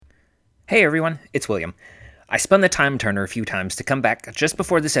Hey everyone, it's William. I spun the time turner a few times to come back just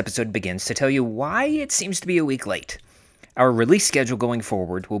before this episode begins to tell you why it seems to be a week late. Our release schedule going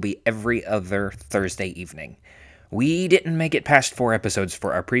forward will be every other Thursday evening. We didn't make it past 4 episodes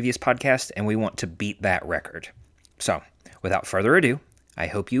for our previous podcast, and we want to beat that record. So, without further ado, I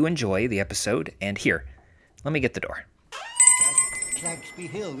hope you enjoy the episode, and here, let me get the door. Claxby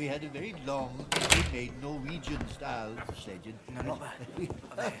Hill, we had a very long, made Norwegian-style sledging. No, not that. We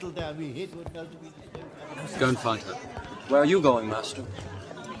hurtled down, we hit what not to be disturbed. Go and find her. Where are you going, Master?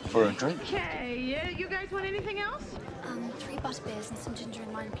 For a drink? Okay, you guys want anything else? 3 butterbeers and some ginger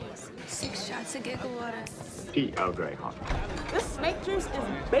and lime, please. 6 shots of giggle water. Pete Earl Grey hot. This snake juice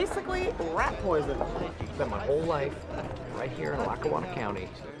is basically rat poison. Spent my whole life right here in Lackawanna County.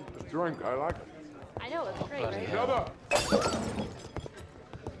 Drink, I like it. I know, it's great, right? Shut up.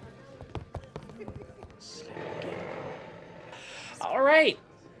 All right.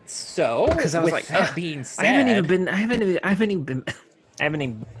 So, Because I was with like, that being said, I haven't even.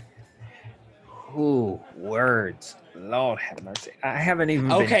 Ooh, words. Lord have mercy. I haven't even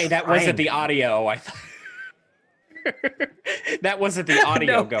been okay, that wasn't trying. the audio. I thought that wasn't the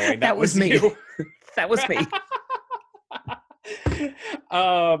audio No, going. that was me. you. That was me.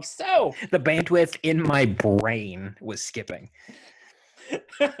 So The bandwidth in my brain was skipping.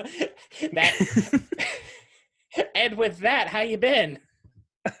 that, and with that, how you been?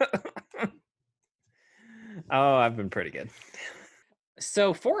 Oh, I've been pretty good.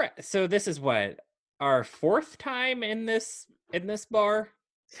 So this is what our 4th time in this bar.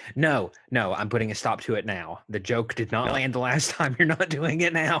 No, I'm putting a stop to it now. The joke did not land the last time. You're not doing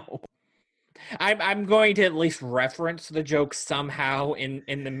it now. I'm going to at least reference the joke somehow in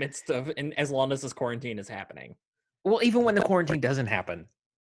the midst of as long as this quarantine is happening. Well, even when the quarantine doesn't happen,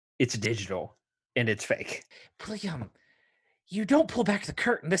 it's digital and it's fake. William, you don't pull back the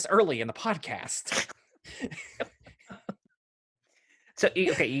curtain this early in the podcast. So,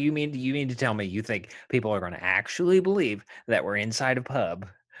 okay, you mean to tell me you think people are going to actually believe that we're inside a pub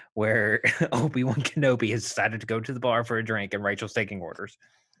where Obi-Wan Kenobi has decided to go to the bar for a drink and Rachel's taking orders?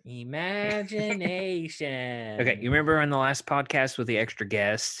 Imagination. Okay, you remember on the last podcast with the extra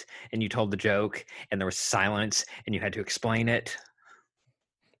guests and you told the joke and there was silence and you had to explain it?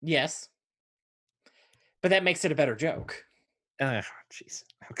 Yes. But that makes it a better joke. Oh, jeez.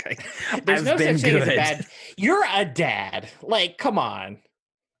 Okay. There's I've no been such thing as a good. bad. You're a dad. Like, come on.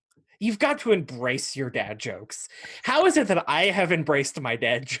 You've got to embrace your dad jokes. How is it that I have embraced my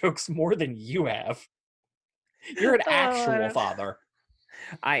dad jokes more than you have? You're an actual father.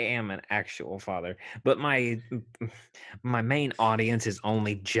 I am an actual father, but my main audience is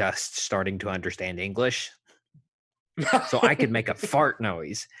only just starting to understand English. So I could make a fart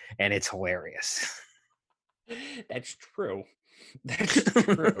noise and it's hilarious. That's true. That's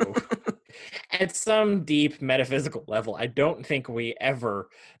true. At some deep metaphysical level, I don't think we ever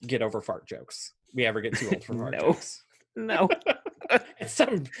get over fart jokes. We ever get too old for fart No. jokes. No. It's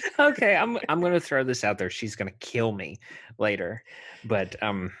some Okay, I'm going to throw this out there. She's going to kill me later. But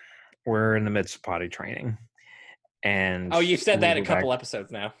we're in the midst of potty training. And Oh, you've said that a we'll go couple back-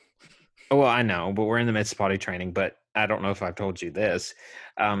 episodes now. Well, I know, but we're in the midst of potty training, but I don't know if I've told you this.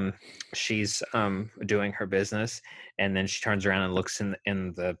 She's doing her business, and then she turns around and looks in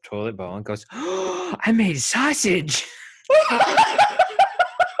the toilet bowl and goes, "Oh, I made sausage."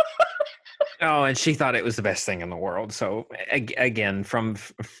 Oh, and she thought it was the best thing in the world. So again, from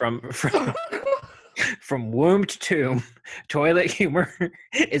womb to tomb, toilet humor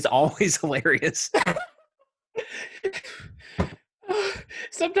is always hilarious.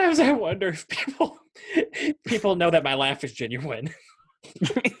 Sometimes I wonder if people know that my laugh is genuine.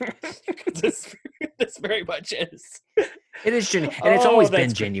 this very much is. It is genuine, and it's Oh, always been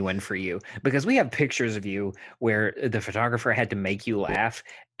that's great. genuine for you because we have pictures of you where the photographer had to make you laugh,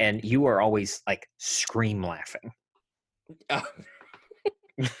 and you are always like scream laughing. Oh,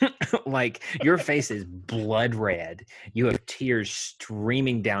 Like your face is blood red. You have tears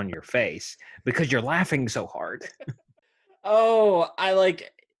streaming down your face because you're laughing so hard. I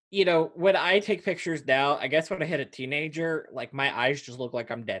like, when I take pictures now, I guess when I hit a teenager, like my eyes just look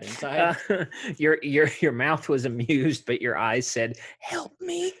like I'm dead inside. Your mouth was amused, but your eyes said, "Help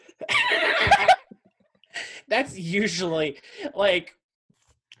me." That's usually like,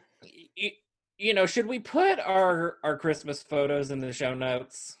 should we put our Christmas photos in the show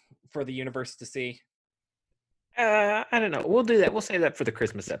notes for the universe to see? I don't know. We'll do that. We'll save that for the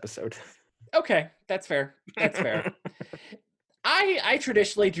Christmas episode. Okay, that's fair. That's fair. I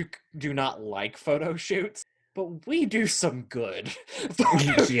traditionally do not like photo shoots. but we do some good.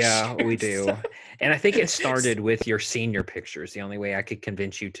 Yeah, we do. So- And I think it started with your senior pictures. The only way I could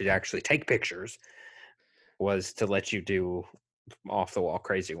convince you to actually take pictures was to let you do off the wall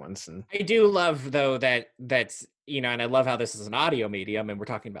crazy ones. And I do love though that's and I love how this is an audio medium and we're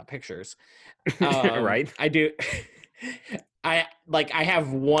talking about pictures. right? I do. I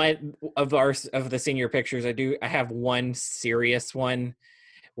have one of the senior pictures. I have one serious one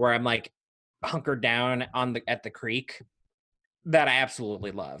where I'm like hunkered down at the creek that I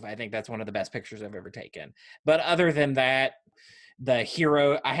absolutely love. I think that's one of the best pictures I've ever taken. But other than that, I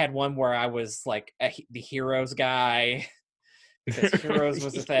had one where I was like the heroes guy because heroes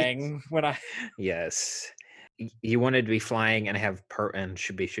was a thing when I. Yes. You wanted to be flying and and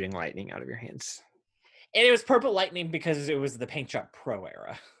should be shooting lightning out of your hands. And it was Purple Lightning because it was the Paint Shop Pro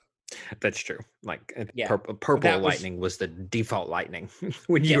era. That's true. Like Yeah, purple that was- lightning was the default lightning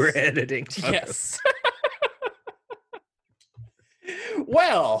when you were Yes. editing. photos. Yes.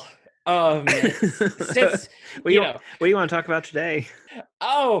 Well, since what do you want to talk about today?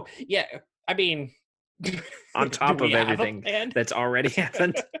 oh yeah, I mean, On top do of we have a everything plan? that's already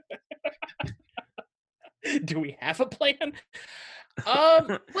happened. Do we have a plan?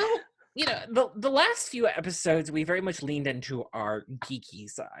 Well, the last few episodes we very much leaned into our geeky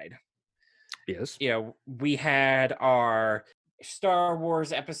side. Yes. We had our Star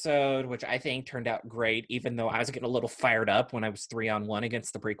Wars episode, which I think turned out great, even though I was getting a little fired up when I was 3-on-1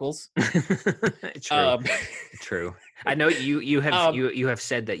 against the prequels. True. True. I know you have Um, you have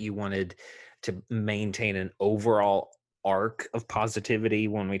said that you wanted to maintain an overall arc of positivity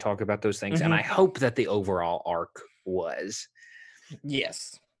when we talk about those things, and Mhm. I hope that the overall arc was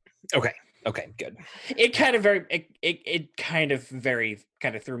Yes. okay. Okay, good. It kind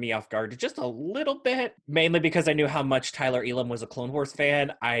of threw me off guard just a little bit, mainly because I knew how much Tyler Elam was a Clone Wars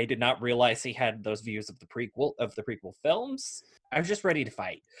fan. I did not realize he had those views of the prequel films. I was just ready to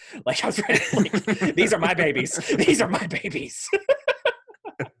fight. Like I was ready, like these are my babies. These are my babies.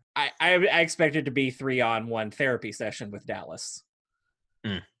 I expected to be 3-on-1 therapy session with Dallas.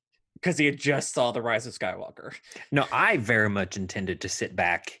 Because he had just saw The Rise of Skywalker. No, I very much intended to sit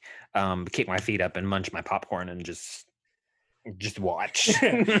back, kick my feet up, and munch my popcorn and just watch.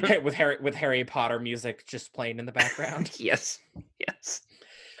 with Harry Potter music just playing in the background. Yes.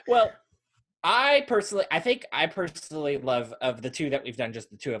 Well, I personally love, of the two that we've done, just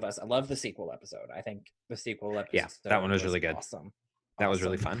the two of us, I love the sequel episode. I think the sequel episode, Yeah, that one was really good. Awesome. That was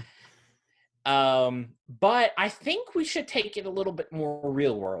really fun. But I think we should take it a little bit more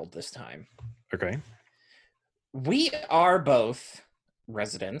real world this time. Okay. We are both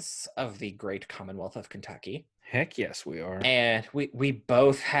residents of the great Commonwealth of Kentucky. Heck yes, we are. And we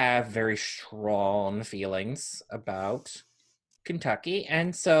both have very strong feelings about Kentucky.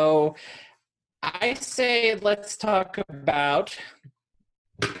 And so I say let's talk about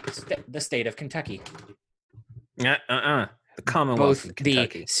the state of Kentucky. The Commonwealth Both of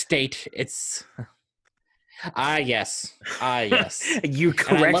Kentucky. the state, it's... yes. You And I love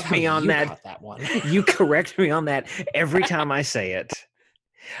correct how me on you that. caught that one. You correct me on that every time I say it.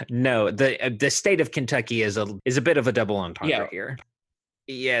 No, the state of Kentucky is a bit of a double entendre here.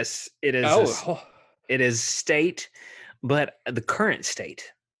 Yes, it is. It is state, but the current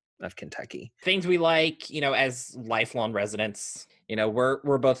state of Kentucky. Things we like, as lifelong residents,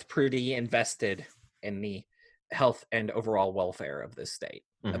 we're both pretty invested in the health and overall welfare of this state,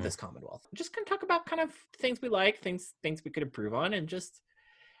 of this Commonwealth. Just gonna talk about kind of things we like, things we could improve on, and just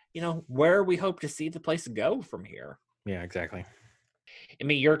where we hope to see the place go from here. Yeah, exactly. I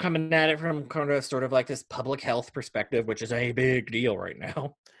mean, you're coming at it from kind of sort of like this public health perspective, which is a big deal right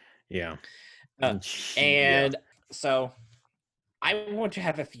now. Yeah. And so I want to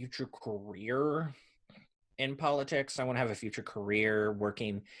have a future career in politics. I want to have a future career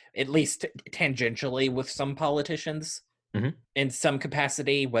working at least tangentially with some politicians in some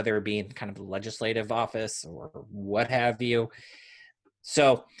capacity, whether it be in kind of the legislative office or what have you.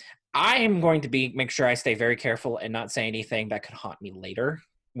 So I am going to make sure I stay very careful and not say anything that could haunt me later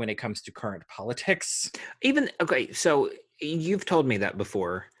when it comes to current politics. Okay, so you've told me that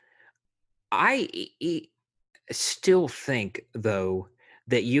before. I still think, though,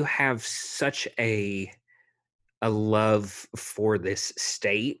 that you have such a love for this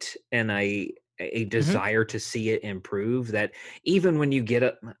state and a desire to see it improve that even when you get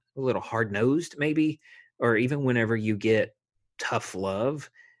a little hard-nosed, maybe, or even whenever you get tough love,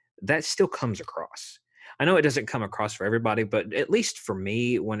 that still comes across. I know it doesn't come across for everybody, but at least for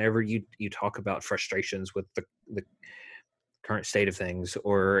me, whenever you talk about frustrations with the current state of things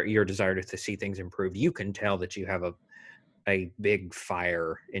or your desire to see things improve, you can tell that you have a big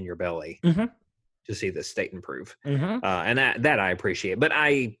fire in your belly. to see the state improve, Mm-hmm. and that I appreciate. But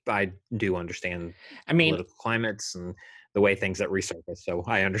I do understand I mean, political climates and the way things that resurface, so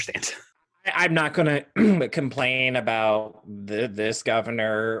I understand. I'm not going to complain about this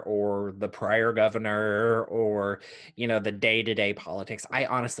governor or the prior governor or, the day-to-day politics. I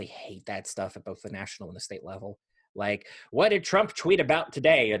honestly hate that stuff at both the national and the state level. Like, what did Trump tweet about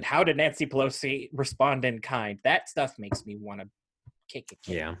today? And how did Nancy Pelosi respond in kind? That stuff makes me want to kick a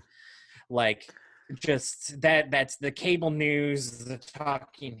kid. Yeah. Like, just that's the cable news, the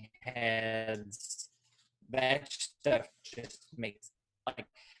talking heads. That stuff just makes, like,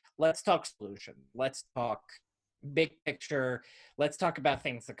 let's talk solution. Let's talk big picture. Let's talk about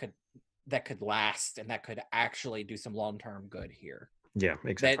things that could last and that could actually do some long-term good here. Yeah,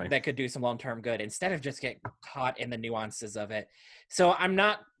 exactly. That could do some long-term good instead of just get caught in the nuances of it. So I'm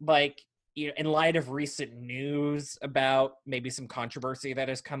not like, in light of recent news about maybe some controversy that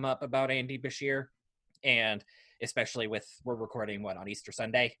has come up about Andy Bashir, and especially we're recording on Easter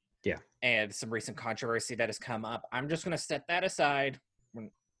Sunday. Yeah. And some recent controversy that has come up. I'm just going to set that aside.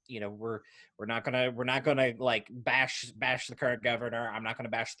 We're not gonna like bash the current governor. I'm not going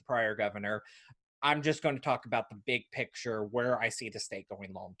to bash the prior governor. I'm just going to talk about the big picture, where I see the state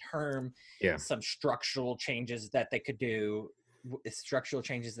going long term. Yeah. Some structural changes that they could do,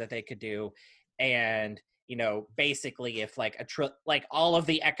 and basically, if like like all of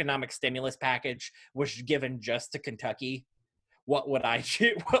the economic stimulus package was given just to Kentucky, what would I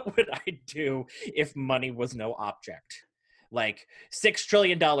do? What would I do if money was no object? Like $6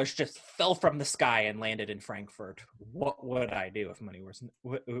 trillion just fell from the sky and landed in Frankfurt. What would I do if money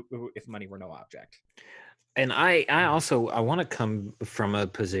were no object? And I want to come from a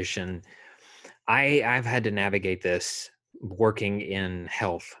position. I've had to navigate this working in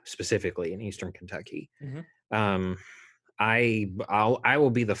health, specifically in Eastern Kentucky. Mm-hmm. I will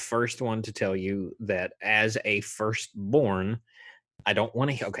be the first one to tell you that as a firstborn, I don't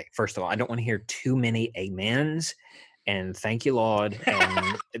want to. Okay, first of all, I don't want to hear too many amens and thank you, Lord,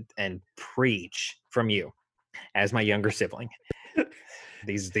 and preach from you as my younger sibling.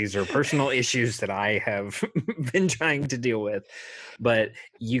 These are personal issues that I have been trying to deal with, but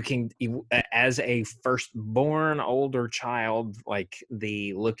as a firstborn older child, like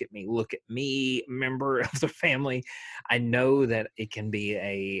the look at me member of the family, I know that it can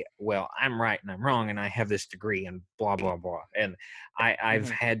be well, I'm right and I'm wrong and I have this degree and blah blah blah, and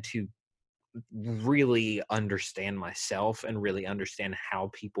I've had to really understand myself and really understand how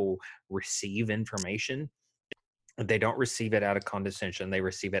people receive information. They don't receive it out of condescension. They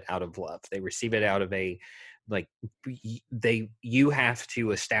receive it out of love. They receive it out of you have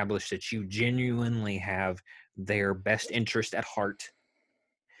to establish that you genuinely have their best interest at heart.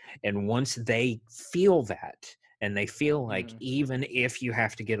 And once they feel that, and they feel like even if you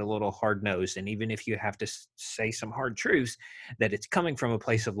have to get a little hard-nosed and even if you have to say some hard truths, that it's coming from a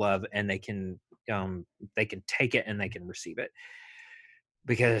place of love, and they can take it and they can receive it.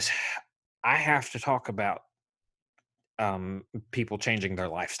 Because I have to talk about people changing their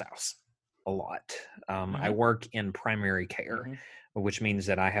lifestyles a lot. I work in primary care, which means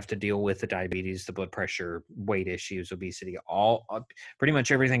that I have to deal with the diabetes, the blood pressure, weight issues, obesity, all pretty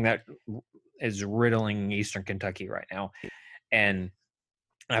much everything that is riddling Eastern Kentucky right now. And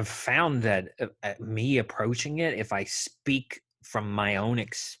I've found that me approaching it, if I speak from my own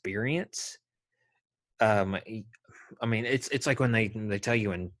experience, I mean, it's like when they tell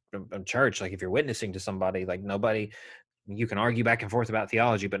you in church, like if you're witnessing to somebody, like you can argue back and forth about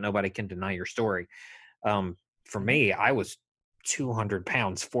theology, but nobody can deny your story. For me, I was 200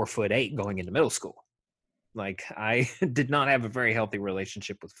 pounds, 4'8" going into middle school. Like I did not have a very healthy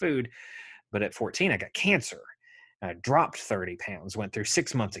relationship with food, but at 14, I got cancer. I dropped 30 pounds, went through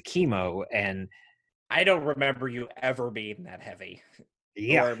 6 months of chemo, and I don't remember you ever being that heavy.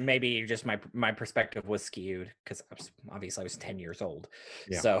 Yeah. Or maybe just my perspective was skewed because I was 10 years old.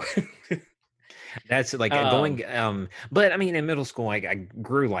 Yeah. So that's like going. But I mean, in middle school, I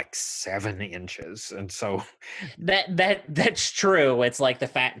grew like 7 inches, and so that's true. It's like the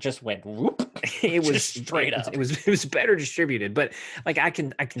fat just went whoop. It was straight up. It was better distributed. But like I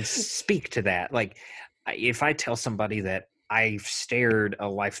can speak to that. Like if I tell somebody that I've stared a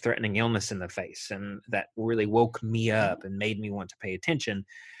life-threatening illness in the face and that really woke me up and made me want to pay attention,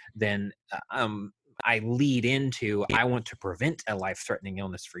 then I lead into, I want to prevent a life-threatening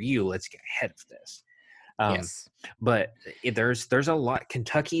illness for you. Let's get ahead of this. Yes. But there's a lot.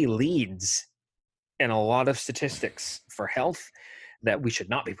 Kentucky leads in a lot of statistics for health that we should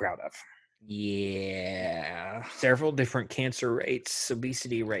not be proud of. Yeah. Several different cancer rates,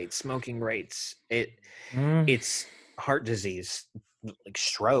 obesity rates, smoking rates. It's heart disease, like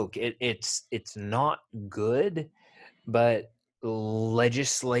stroke. It's not good, but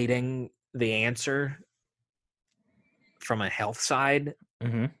legislating the answer from a health side,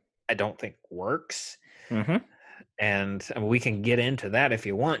 Mm-hmm. I don't think works. Mm-hmm. And I mean, we can get into that if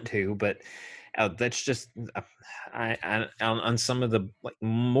you want to, but that's just on some of the like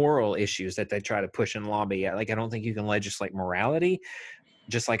moral issues that they try to push and lobby. Like I don't think you can legislate morality,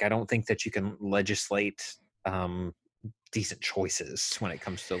 just like I don't think that you can legislate decent choices when it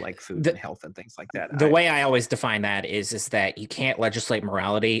comes to like food and health and things like that. The way I always define that is that you can't legislate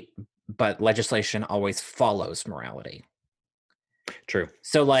morality, but legislation always follows morality. True.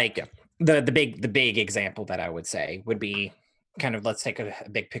 So like the big example that I would say would be kind of, let's take a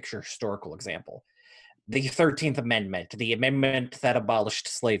big picture historical example. The 13th Amendment, the amendment that abolished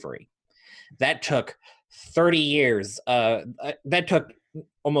slavery. That took 30 years, that took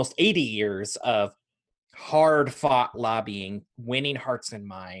almost 80 years of hard fought lobbying, winning hearts and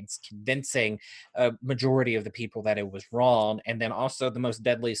minds, convincing a majority of the people that it was wrong, and then also the most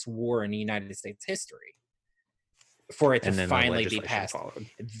deadliest war in United States history for it to finally be passed.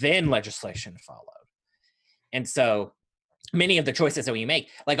 Then legislation followed. And so many of the choices that we make,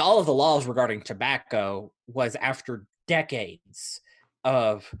 like all of the laws regarding tobacco, was after decades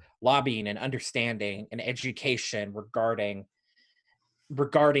of lobbying and understanding and education regarding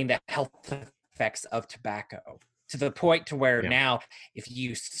the health effects of tobacco, to the point to where now if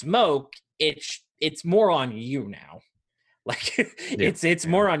you smoke, it's more on you now. Like it's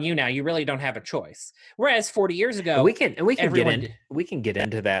more on you now. You really don't have a choice. Whereas 40 years ago, we can get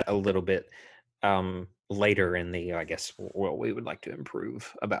into that a little bit later in the, I guess, what we would like to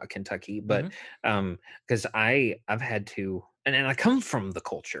improve about Kentucky. But because I've had to, and I come from the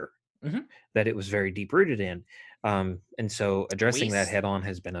culture that it was very deep rooted in, and so addressing that head on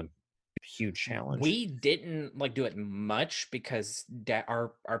has been a huge challenge. We didn't like do it much because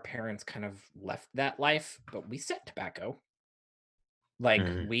our parents kind of left that life, but we set tobacco. Like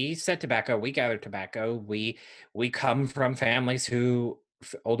we set tobacco, we gathered tobacco. We come from families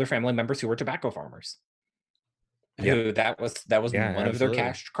older family members who were tobacco farmers. Who that was one of their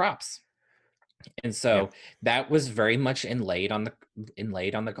cash crops. And so that was very much inlaid on the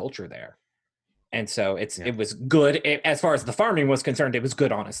culture there. And so it was good as far as the farming was concerned. It was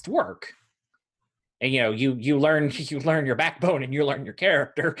good, honest work. And you learn your backbone and you learn your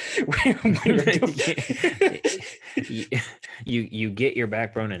character when you're doing you get your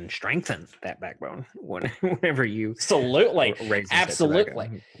backbone and strengthen that backbone whenever you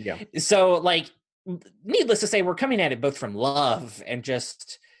absolutely. Yeah. So like, needless to say, we're coming at it both from love and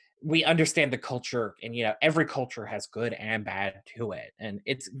just we understand the culture, and every culture has good and bad to it, and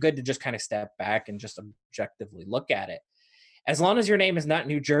it's good to just kind of step back and just objectively look at it. As long as your name is not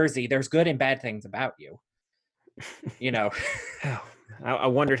New Jersey, there's good and bad things about you. I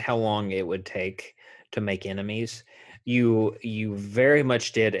wondered how long it would take to make enemies. You very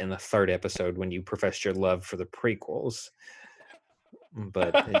much did in the third episode when you professed your love for the prequels,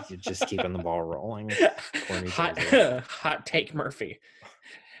 but you're just keeping the ball rolling. Hot take, Murphy.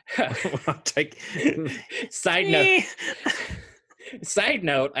 Side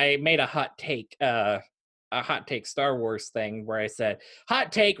note, I made a hot take Star Wars thing where I said,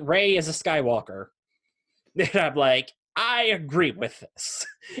 hot take, Rey is a Skywalker. And I'm like, I agree with this.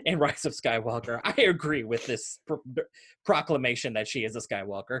 In Rise of Skywalker, I agree with this proclamation that she is a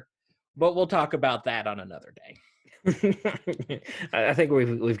Skywalker. But we'll talk about that on another day. I think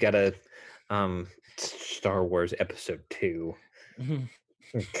we've got a Star Wars episode 2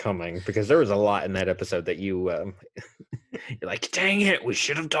 coming, because there was a lot in that episode that you're like, dang it, we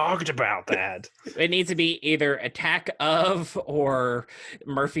should have talked about that. It needs to be either Attack of or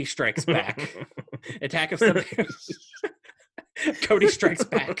Murphy Strikes Back. Attack of something. Cody Strikes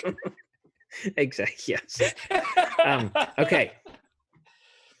Back. Exactly. Yes. Okay.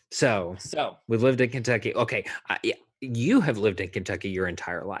 So we've lived in Kentucky. Okay. You have lived in Kentucky your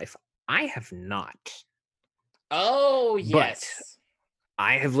entire life. I have not. Oh, yes. But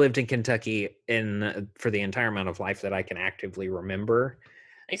I have lived in Kentucky for the entire amount of life that I can actively remember.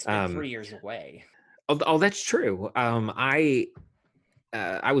 I spent 3 years away. Oh, that's true. I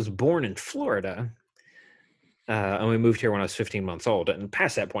was born in Florida, and we moved here when I was 15 months old. And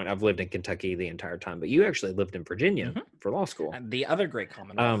past that point, I've lived in Kentucky the entire time. But you actually lived in Virginia for law school. The other great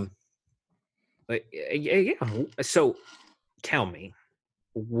Commonwealth. Yeah. So, tell me,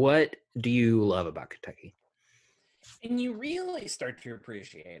 what do you love about Kentucky? And you really start to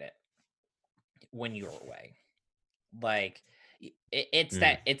appreciate it when you're away. Like it's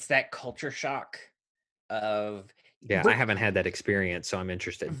that culture shock of I haven't had that experience, so I'm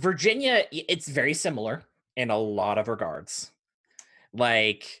interested. Virginia, it's very similar in a lot of regards.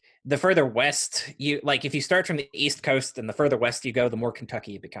 Like the further west you like, if you start from the East Coast and the further west you go, the more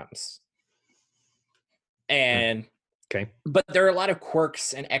Kentucky it becomes. And Okay. but there are a lot of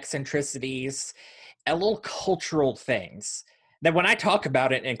quirks and eccentricities and little cultural things that when I talk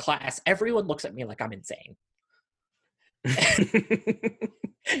about it in class, everyone looks at me like I'm insane.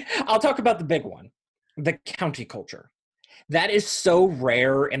 I'll talk about the big one, the county culture. That is so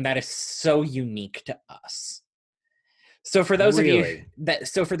rare and that is so unique to us. So for those of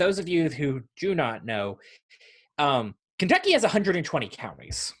you who do not know, Kentucky has 120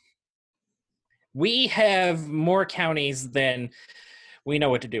 counties. We have more counties than we know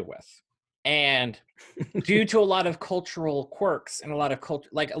what to do with. And due to a lot of cultural quirks and a lot of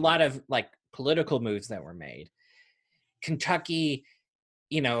political moves that were made, Kentucky,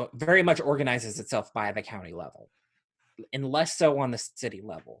 very much organizes itself by the county level, and less so on the city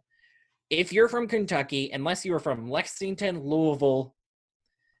level. If you're from Kentucky, unless you were from Lexington, Louisville,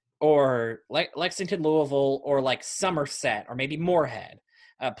 or like Somerset, or maybe Moorhead,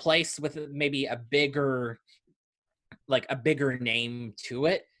 a place with maybe a bigger name to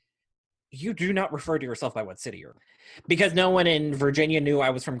it, you do not refer to yourself by what city you're in. Because no one in Virginia knew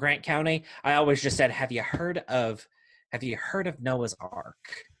I was from Grant County, I always just said, have you heard of Noah's Ark?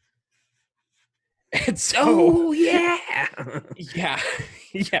 And so, yeah. yeah.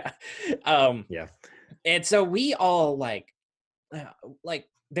 Yeah. And so we all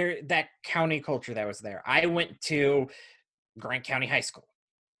there, that county culture that was there. I went to Grant County High School.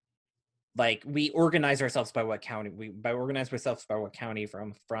 Like, we organize ourselves by what county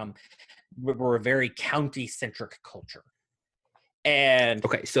from. We're a very county centric culture. And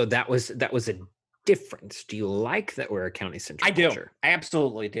Okay, so that was a difference. Do you like that we're a county centric I do. culture? I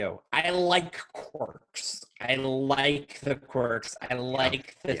absolutely do. I like quirks. I like the quirks. I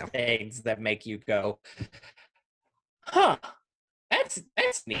like the things that make you go, huh, that's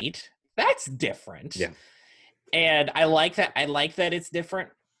neat. That's different. Yeah. And I like that. I like that it's different.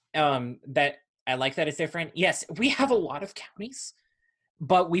 It's different. Yes, we have a lot of counties,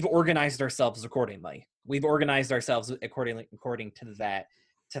 but we've organized ourselves accordingly. We've organized ourselves according to that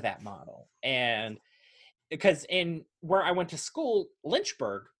model. And because in where I went to school,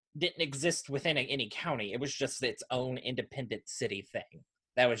 Lynchburg didn't exist within any county. It was just its own independent city thing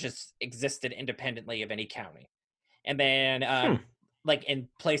that was just existed independently of any county. And then like in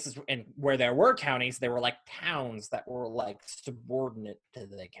places where there were counties, there were like towns that were like subordinate to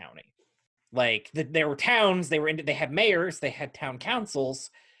the county. Like there were towns, they had mayors, they had town councils,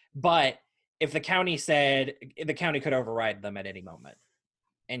 but if the county said, the county could override them at any moment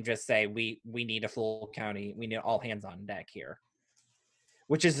and just say, we need a full county, we need all hands on deck here.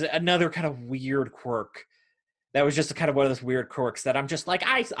 Which is another kind of weird quirk. That was just kind of one of those weird quirks that I'm just like,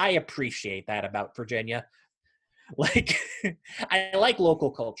 I appreciate that about Virginia. Like, I like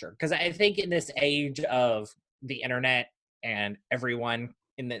local culture because I think in this age of the internet and everyone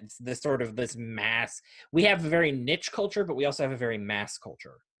in this mass, we have a very niche culture, but we also have a very mass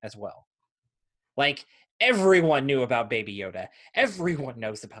culture as well. Like, everyone knew about Baby Yoda. Everyone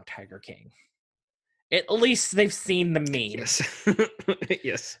knows about Tiger King. At least they've seen the meme. Yes.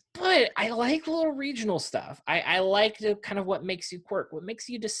 Yes. But I like little regional stuff. I like the kind of what makes you quirk, what makes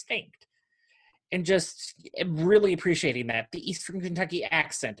you distinct. And just really appreciating that. The Eastern Kentucky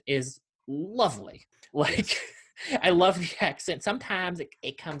accent is lovely. Like, I love the accent. Sometimes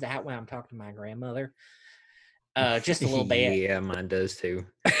it comes out when I'm talking to my grandmother. Just a little bit. Yeah, mine does too.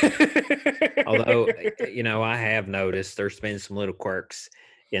 Although, I have noticed there's been some little quirks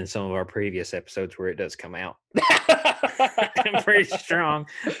in some of our previous episodes where it does come out. I'm pretty strong.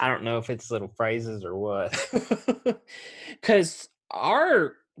 I don't know if it's little phrases or what. Because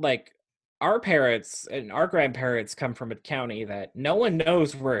our parents and our grandparents come from a county that no one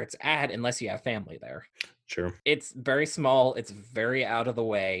knows where it's at unless you have family there. Sure. It's very small. It's very out of the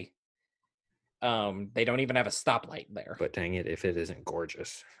way. They don't even have a stoplight there. But dang it, if it isn't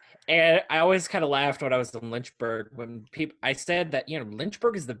gorgeous. And I always kind of laughed when I was in Lynchburg when I said that,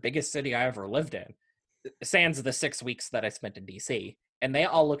 Lynchburg is the biggest city I ever lived in, sans the 6 weeks that I spent in DC. And they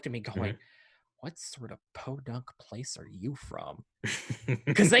all looked at me going, what sort of podunk place are you from?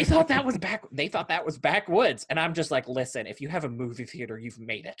 Because they thought that was backwoods. And I'm just like, listen, if you have a movie theater, you've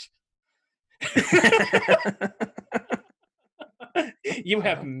made it. You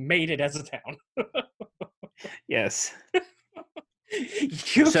have made it as a town. Yes.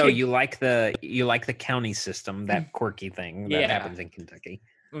 So you like the county system, that quirky thing that happens in Kentucky.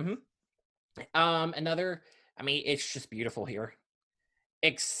 Mm-hmm. It's just beautiful here.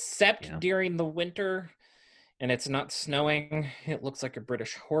 Except during the winter and it's not snowing. It looks like a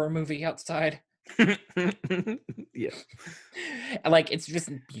British horror movie outside. Yeah. Like, it's just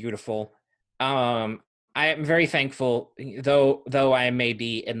beautiful. I am very thankful, though I may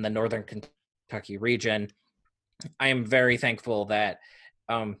be in the northern Kentucky region. I am very thankful that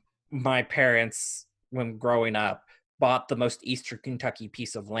my parents, when growing up, bought the most eastern Kentucky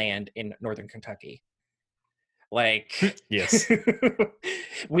piece of land in northern Kentucky. Like, Yes.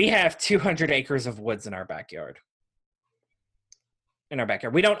 we have 200 acres of woods in our backyard.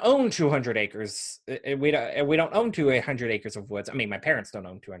 We don't own 200 acres. We don't own 200 acres of woods. I mean, my parents don't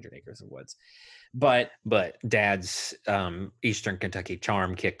own 200 acres of woods, but Dad's Eastern Kentucky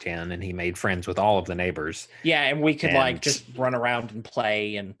charm kicked in, and he made friends with all of the neighbors. yeah, and we could like And- just run around and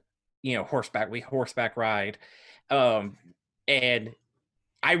play, and we horseback ride, and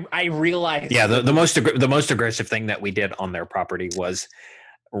I realized, Yeah, the most aggressive thing that we did on their property was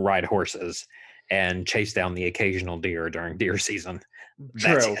ride horses and chase down the occasional deer during deer season.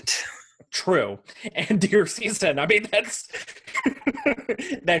 That's True. it. True. And deer season, I mean, that's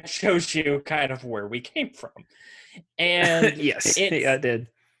that shows you kind of where we came from. And Yes, it's- yeah, I did.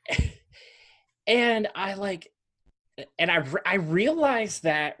 and I realized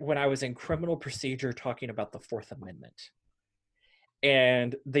that when I was in criminal procedure talking about the Fourth Amendment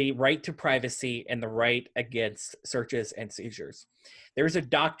and the right to privacy and the right against searches and seizures. There's a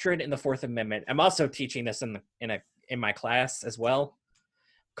doctrine in the Fourth Amendment. I'm also teaching this in my class as well,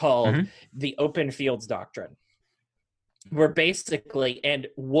 called Mhm. the Open Fields Doctrine, where basically, and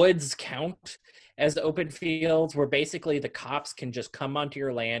woods count as open fields, where basically the cops can just come onto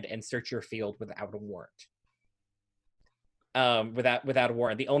your land and search your field without a warrant. Without a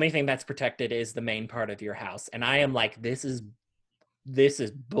warrant. The only thing that's protected is the main part of your house. And I am like, this is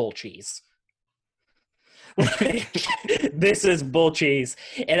bull cheese. Like, this is bull cheese.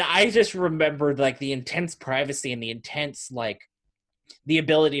 And I just remembered like the intense privacy and the intense, like, the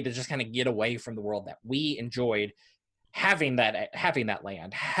ability to just kind of get away from the world that we enjoyed, having that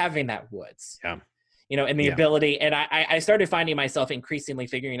land, having that woods. Yeah. And the Yeah. ability, and I started finding myself increasingly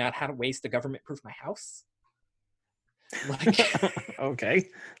figuring out how to ways to government proof my house. Like, Okay.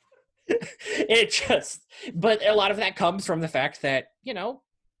 but a lot of that comes from the fact that,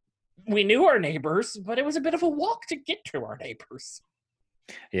 we knew our neighbors, but it was a bit of a walk to get to our neighbors.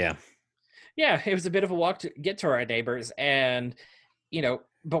 Yeah. Yeah, it was a bit of a walk to get to our neighbors, and,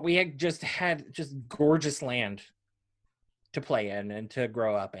 but we had just gorgeous land to play in and to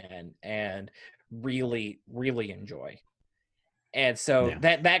grow up in and really, really enjoy. And so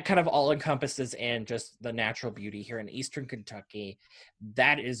Yeah. that kind of all encompasses in just the natural beauty here in Eastern Kentucky.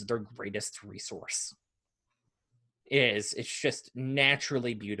 That is their greatest resource. It's just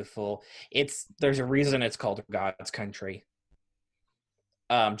naturally beautiful. There's a reason it's called God's country.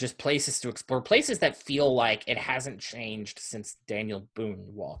 Just places to explore, places that feel like it hasn't changed since Daniel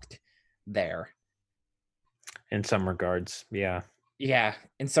Boone walked there. In some regards, yeah. Yeah,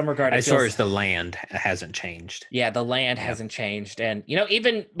 in some regard, As far as the land hasn't changed. yeah, the land Yeah. hasn't changed, and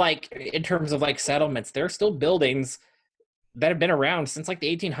even like in terms of like settlements, there are still buildings that have been around since like the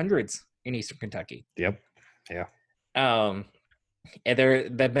 1800s in Eastern Kentucky. Yep. Yeah. And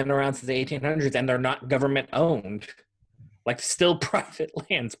they've been around since the 1800s, and they're not government owned, like still private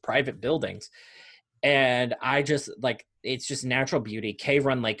lands, private buildings. And I just like, it's just natural beauty. Cave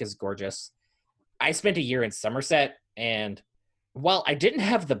Run Lake is gorgeous. I spent a year in Somerset, and while I didn't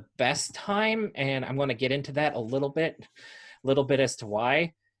have the best time, and I'm going to get into that a little bit as to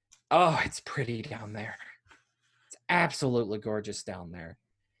why. Oh, it's pretty down there. It's absolutely gorgeous down there.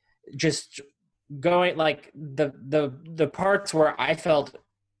 Just going like the parts where I felt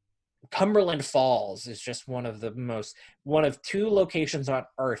Cumberland Falls is just one of two locations on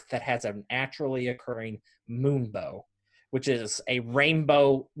Earth that has a naturally occurring moonbow, which is a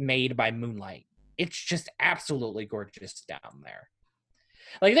rainbow made by moonlight. It's just absolutely gorgeous down there.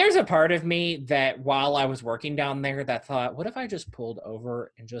 Like, there's a part of me that while I was working down there that thought, what if I just pulled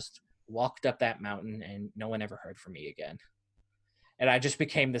over and just walked up that mountain and no one ever heard from me again? And I just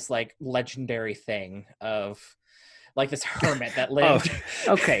became this like legendary thing of like this hermit that lived.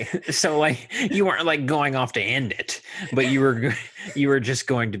 Oh, okay. So like you weren't like going off to end it, but you were just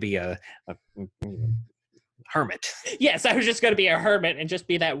going to be a hermit. Yes, I was just going to be a hermit and just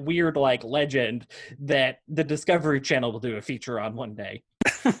be that weird like legend that the Discovery Channel will do a feature on one day.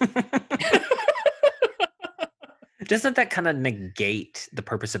 Doesn't that kind of negate the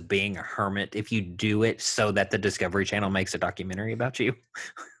purpose of being a hermit if you do it so that the Discovery Channel makes a documentary about you?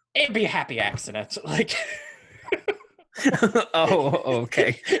 It'd be a happy accident. Like, Oh,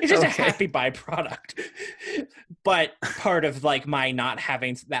 okay. it's just a Okay. happy byproduct. But part of like my not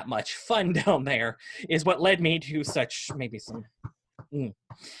having that much fun down there is what led me to such maybe some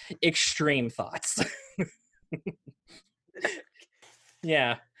extreme thoughts.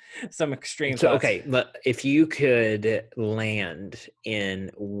 Yeah, some extreme So, thoughts. okay, but if you could land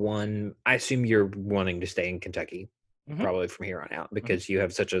in one, I assume you're wanting to stay in Kentucky Mhm, probably from here on out mhm. because you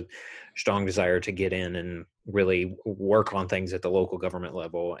have such a strong desire to get in and really work on things at the local government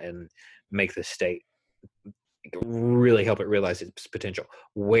level and make the state really help it realize its potential.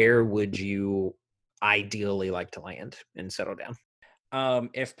 Where would you ideally like to land and settle down?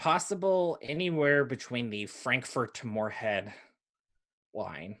 If possible, anywhere between the Frankfurt to Moorhead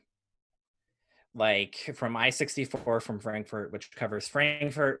line, like from I-64 from Frankfurt, which covers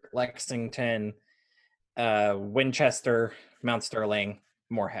Frankfurt, Lexington, Winchester, Mount Sterling,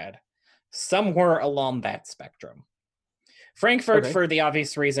 Moorhead, somewhere along that spectrum. Frankfurt Okay. for the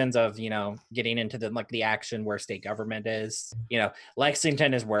obvious reasons of, getting into the action where state government is.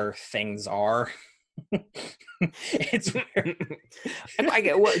 Lexington is where things are. It's where I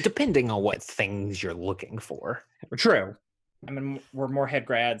get well, depending on what things you're looking for. true. I mean, we're Moorhead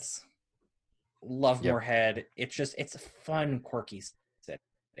grads. Love Yep. Moorhead. It's a fun, quirky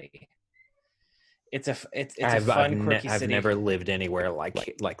city. It's a fun, quirky I've city. never lived anywhere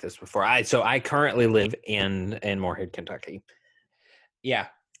like this before. I currently live in Moorhead, Kentucky, Yeah.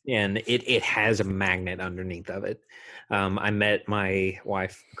 and it has a magnet underneath of it. I met my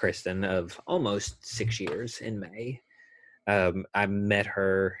wife Kristen of almost 6 years in May. I met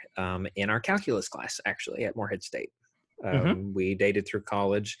her in our calculus class actually at Moorhead State. We dated through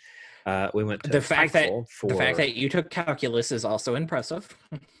college. We went to The fact that Pikeville you took calculus is also impressive.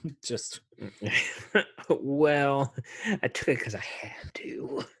 Just well, I took it because I had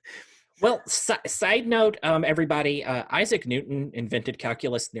to. well, side note, everybody, Isaac Newton invented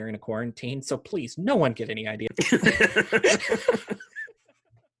calculus during a quarantine, so please, no one get any ideas.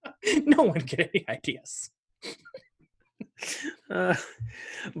 No one get any ideas.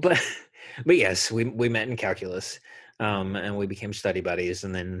 But yes, we met in calculus, and we became study buddies,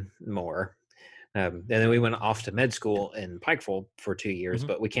 and then more. And then we went off to med school in Pikeville for 2 years, Mhm.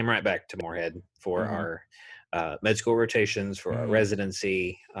 but we came right back to Moorhead for Mhm. our med school rotations, for our Mhm.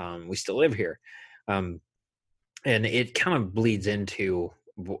 residency. We still live here, and it kind of bleeds into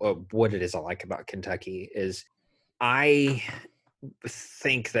what it is I like about Kentucky is I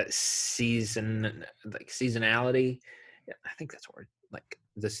think that seasonality, I think that's word like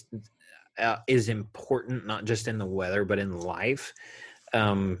this is important not just in the weather but in life.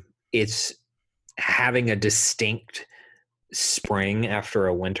 It's having a distinct spring after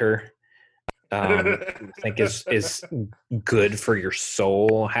a winter. I think is good for your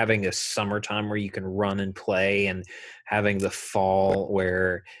soul. Having a summertime where you can run and play, and having the fall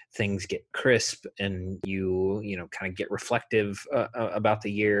where things get crisp and you kind of get reflective about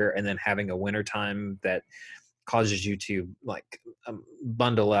the year, and then having a wintertime that causes you to like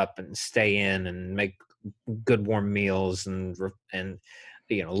bundle up and stay in and make good warm meals and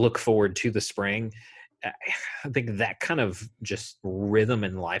look forward to the spring. I think that kind of just rhythm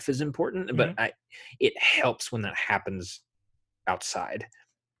in life is important, but it helps when that happens outside.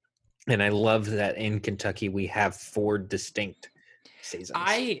 And I love that in Kentucky we have 4 distinct seasons.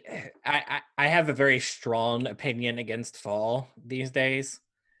 I have a very strong opinion against fall these days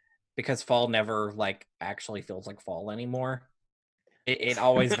because fall never actually feels like fall anymore. It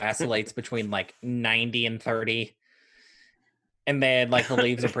always vacillates between 90 and 30, and then the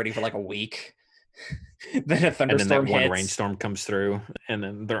leaves are pretty for a week. Then a thunderstorm and then that hits. one rainstorm comes through, and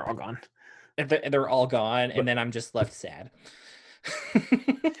then they're all gone. They're all gone, and then I'm just left sad.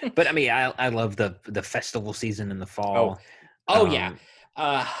 But I mean, I love the festival season in the fall. Yeah.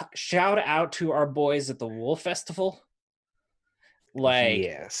 Shout out to our boys at the Wool Festival.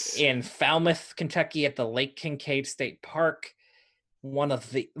 Yes. In Falmouth, Kentucky at the Lake Kincaid State Park. One of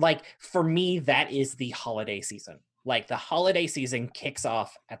the for me, that is the holiday season. The holiday season kicks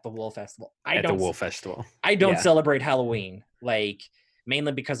off at the Wool Festival. I don't celebrate Halloween,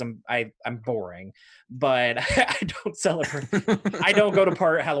 mainly because I'm boring, but I don't celebrate. I don't go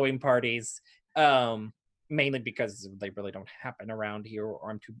to Halloween parties, mainly because they really don't happen around here,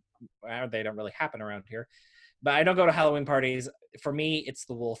 or they don't really happen around here. But I don't go to Halloween parties. For me, it's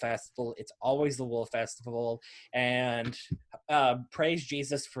the Wool Festival. It's always the Wool Festival, and praise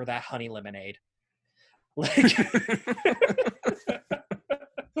Jesus for that honey lemonade.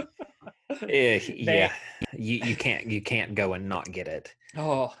 Yeah, you can't go and not get it.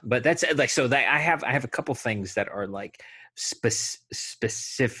 Oh, but that's so that I have a couple things that are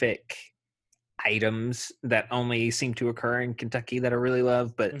specific items that only seem to occur in Kentucky that I really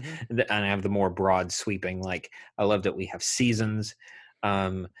love, but and I have the more broad sweeping. I love that we have seasons,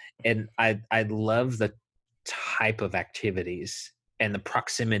 and I love the type of activities and the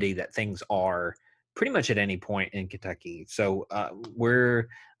proximity that things are pretty much at any point in Kentucky. So we're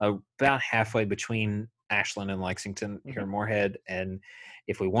about halfway between Ashland and Lexington here in Moorhead. And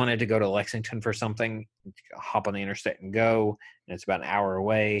if we wanted to go to Lexington for something, hop on the interstate and go. And it's about an hour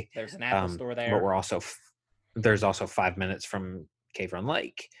away. There's an Apple store there. But we're also there's also 5 minutes from Cave Run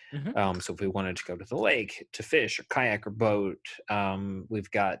Lake. So if we wanted to go to the lake to fish or kayak or boat,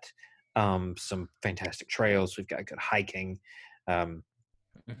 we've got some fantastic trails. We've got good hiking. And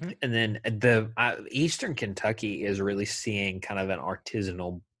then the Eastern Kentucky is really seeing kind of an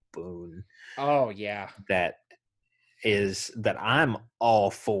artisanal boon. Oh yeah, that I'm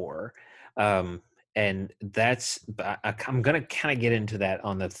all for. And that's I'm going to kind of get into that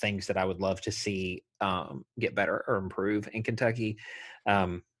on the things that I would love to see get better or improve in Kentucky.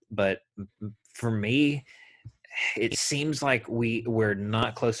 But for me, it seems like we're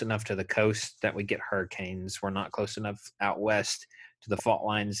not close enough to the coast that we get hurricanes. We're not close enough out west to the fault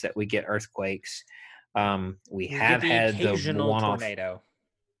lines that we get earthquakes. We have had the one-off tornado.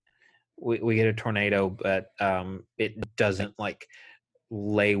 We get a tornado, but it doesn't like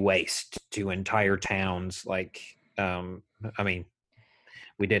lay waste to entire towns. Like, I mean,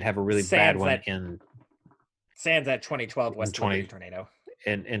 we did have a really bad one Sans that 2012 West Liberty tornado.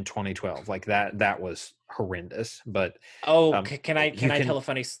 In 2012, like that was horrendous. But can I tell a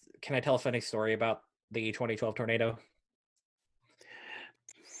funny story about the 2012 tornado?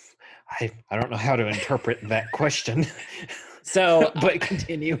 I don't know how to interpret that question. So, but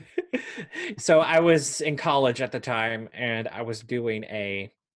continue. So I was in college at the time, and I was doing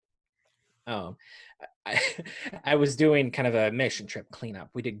I was doing kind of a mission trip cleanup.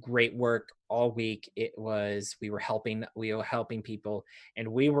 We did great work all week. We were helping people, and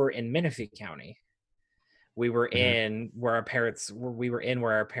we were in Menifee County. We were in where our parents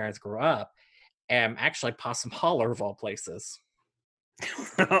grew up, and actually Possum Holler of all places.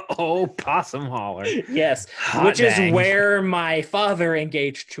 Oh, Possum Holler. Yes, which is where my father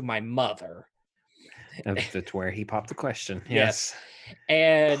engaged to my mother. That's where he popped the question. Yes.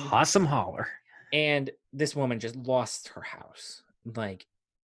 And Possum Holler. And this woman just lost her house. Like,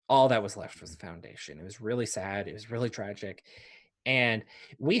 all that was left was the foundation. It was really sad. It was really tragic. And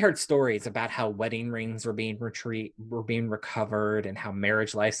we heard stories about how wedding rings were being recovered, and how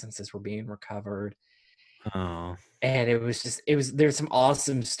marriage licenses were being recovered. Oh. And there's some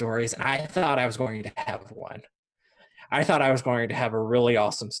awesome stories, and I thought I was going to have one. I thought I was going to have a really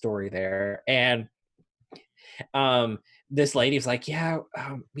awesome story there. And this lady was like,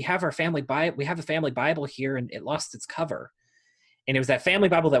 we have our family Bible. We have the family Bible here, and it lost its cover. And it was that family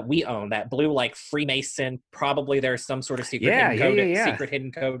Bible that we own, that blue, like, Freemason. Probably there's some sort of secret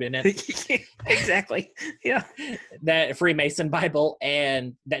hidden code in it. Exactly. Yeah. That Freemason Bible,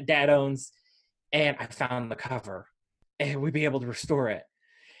 and that Dad owns. And I found the cover, and we'd be able to restore it.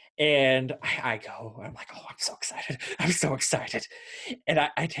 And I'm like, oh, I'm so excited. I'm so excited. And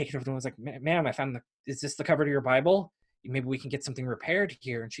I take it over to her, and I was like, ma'am, I found is this the cover to your Bible? Maybe we can get something repaired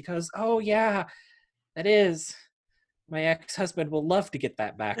here. And she goes, oh yeah, that is. My ex-husband will love to get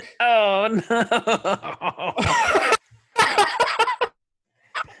that back. Oh no.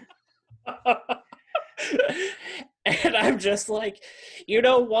 And I'm just like, you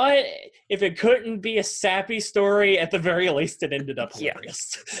know what? If it couldn't be a sappy story, at the very least, it ended up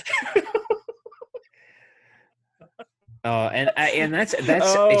hilarious. And that's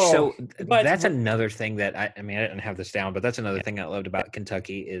so that's another thing that I mean, I didn't have this down, but that's another thing I loved about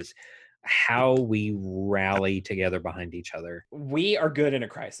Kentucky is how we rally together behind each other. We are good in a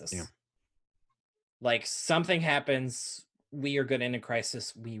crisis. Yeah. Like, something happens, we are good in a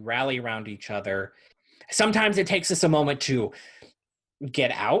crisis. We rally around each other. Sometimes it takes us a moment to get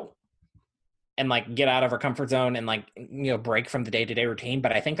out and, like, get out of our comfort zone and, like, you know, break from the day-to-day routine.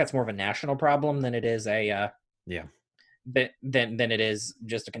 But I think that's more of a national problem than it is than it is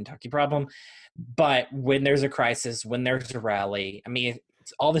just a Kentucky problem. But when there's a crisis, when there's a rally, I mean,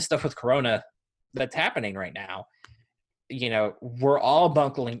 it's all this stuff with Corona that's happening right now, you know, we're all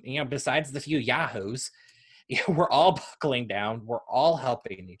buckling, you know, besides the few yahoos, you know, we're all buckling down. We're all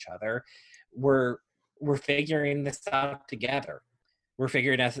helping each other. We're figuring this out together. We're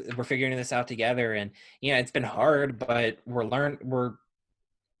figuring this out together. And, you know, it's been hard, but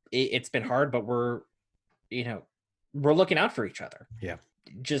it's been hard, but we're looking out for each other. Yeah.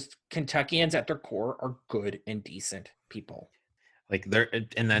 Just Kentuckians at their core are good and decent people. Like,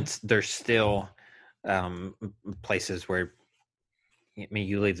 there's still places where, I mean,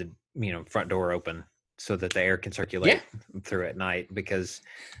 you leave the, you know, front door open so that the air can circulate through at night, because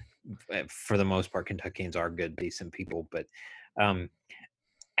for the most part, Kentuckians are good, decent people. But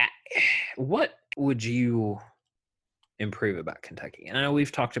what would you improve about Kentucky? And I know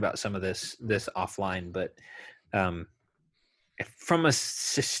we've talked about some of this offline, but from a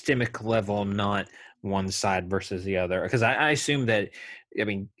systemic level, not one side versus the other, because I assume that, I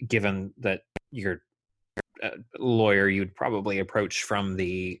mean, given that you're a lawyer, you'd probably approach from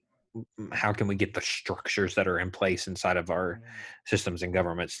the how can we get the structures that are in place inside of our systems and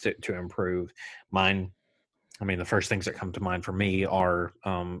governments to improve. Mine, I mean, the first things that come to mind for me are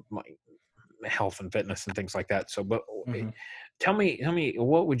like health and fitness and things like that. So, but tell me,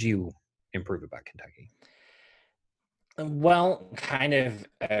 what would you improve about Kentucky? Well, kind of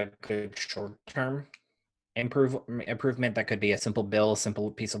a good short-term improvement that could be a simple bill, a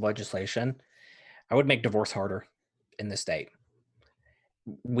simple piece of legislation. I would make divorce harder in the state.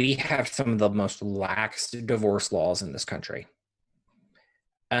 We have some of the most lax divorce laws in this country,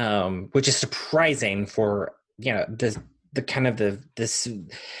 which is surprising for, you know,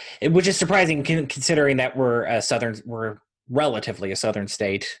 which is surprising considering that we're relatively a southern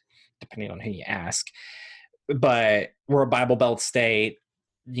state, depending on who you ask. But we're a Bible Belt state.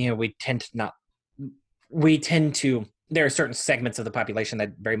 You know, there are certain segments of the population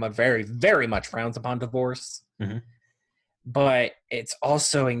that very, very much frowns upon divorce. Mm-hmm. But it's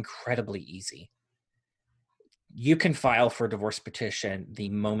also incredibly easy. You can file for a divorce petition the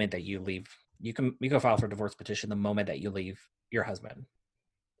moment that you leave. You can file for a divorce petition the moment that you leave your husband,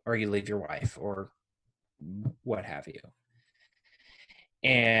 or you leave your wife, or what have you.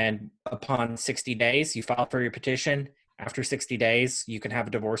 And upon 60 days, you file for your petition. After 60 days, you can have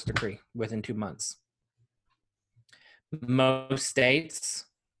a divorce decree within 2 months. Most states,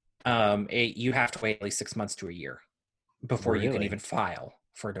 you have to wait at least 6 months to a year before you can even file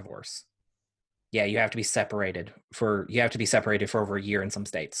for a divorce. Yeah, you have to be separated for over a year in some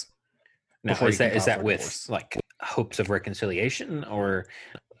states. Now, is that with divorce, like hopes of reconciliation, or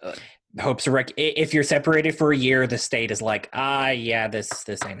hopes of if you're separated for a year, the state is like, yeah, this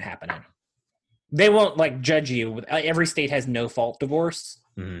ain't happening. They won't like judge you. Every state has no fault divorce,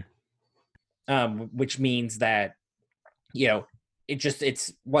 which means that, you know,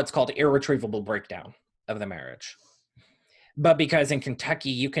 it's what's called irretrievable breakdown of the marriage. But because in Kentucky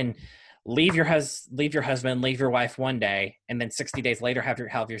you can leave your husband, leave your wife one day, and then 60 days later have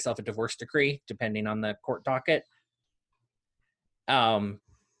yourself a divorce decree, depending on the court docket.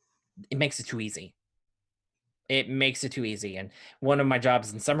 It makes it too easy. And one of my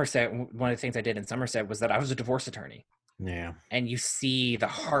jobs in Somerset, one of the things I did in Somerset was that I was a divorce attorney. Yeah. And you see the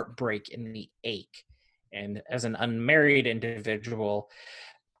heartbreak and the ache. And as an unmarried individual,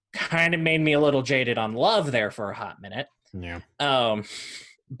 kind of made me a little jaded on love there for a hot minute. Yeah.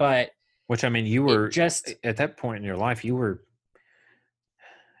 But which, I mean, you were just at that point in your life, you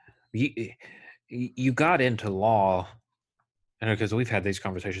got into law. I know, because we've had these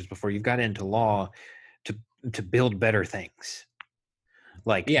conversations before. You got into law to build better things,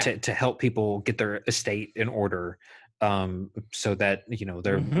 like to help people get their estate in order, so that, you know,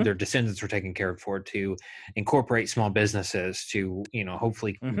 their descendants were taken care of, for, to incorporate small businesses, to, you know,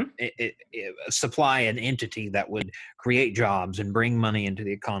 hopefully supply an entity that would create jobs and bring money into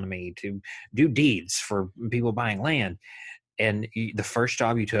the economy, to do deeds for people buying land. And the first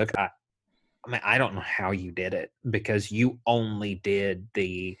job you took, I mean, I don't know how you did it, because you only did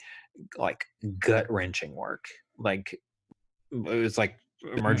the like gut-wrenching work. Like, it was like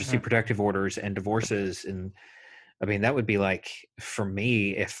emergency protective orders and divorces. And I mean, that would be like, for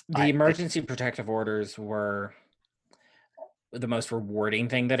me, if the emergency protective orders were the most rewarding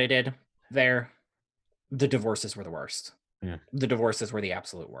thing that I did there, the divorces were the worst. Yeah. The divorces were the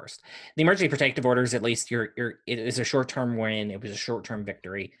absolute worst. The emergency protective orders, at least it is a short-term win. It was a short-term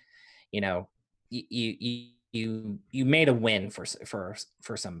victory. You know, you made a win for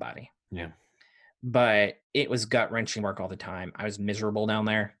somebody. Yeah. But it was gut-wrenching work all the time. I was miserable down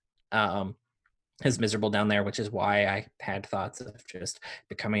there. Which is why I had thoughts of just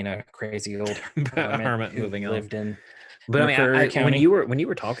becoming a crazy old hermit moving on. Lived in. But I mean, when you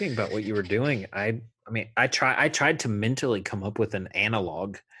were talking about what you were doing, I tried to mentally come up with an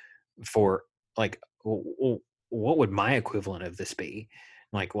analog for, like, what would my equivalent of this be?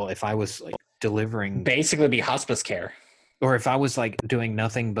 Like, well, if I was like delivering, basically be hospice care, or if I was like doing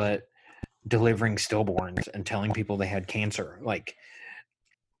nothing but delivering stillborns and telling people they had cancer, like,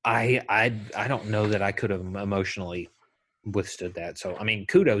 I don't know that I could have emotionally withstood that. So, I mean,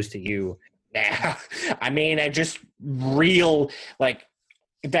 kudos to you. Yeah, I mean, I just real like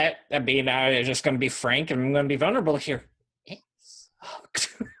that. I mean, I'm just going to be frank and I'm going to be vulnerable here. It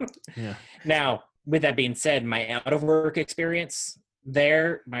sucked. Yeah. Now, with that being said, my out of work experience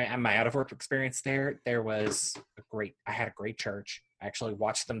there, there was I had a great church. I actually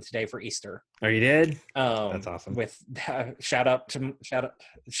watched them today for Easter. Oh, you did? That's awesome. With shout out to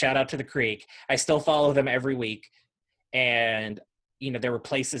the Creek. I still follow them every week, and there were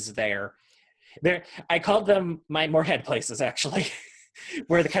places there. I called them my Moorhead places, actually,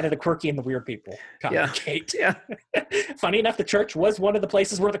 where the kind of the quirky and the weird people congregate. Yeah. Funny enough, the church was one of the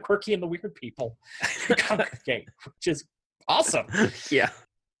places where the quirky and the weird people congregate, which is awesome. Yeah.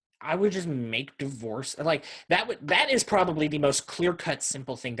 I would just make divorce like that is probably the most clear-cut,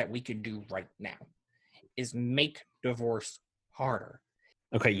 simple thing that we could do right now is make divorce harder.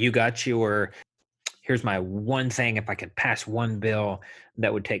 Okay, you got your, here's my one thing. If I could pass one bill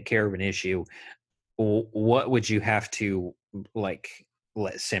that would take care of an issue, what would you have to like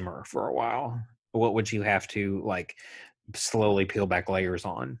let simmer for a while? What would you have to like slowly peel back layers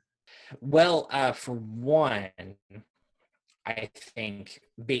on? Well, for one, I think,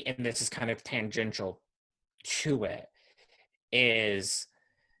 and this is kind of tangential to it, is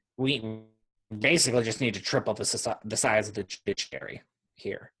we basically just need to triple the size of the judiciary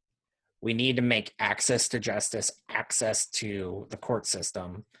here. We need to make access to justice, access to the court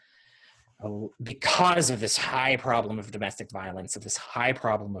system, because of this high problem of domestic violence, of this high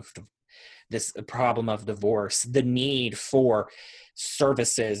problem of this problem of divorce, the need for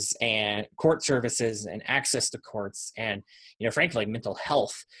services and court services and access to courts, and frankly mental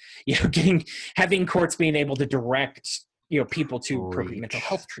health, having courts being able to direct people to appropriate mental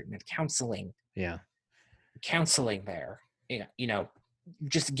health treatment, counseling there,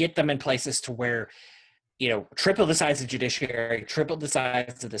 just get them in places to where triple the size of judiciary, triple the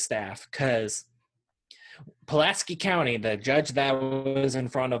size of the staff, because Pulaski County, the judge that was in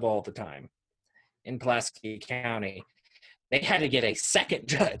front of all the time in Pulaski County, they had to get a second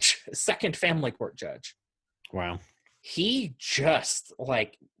judge, a second family court judge. Wow. He just,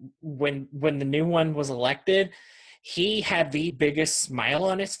 like, when the new one was elected, he had the biggest smile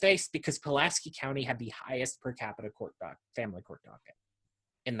on his face because Pulaski County had the highest per capita family court docket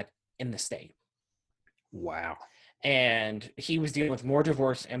in the state. Wow. And he was dealing with more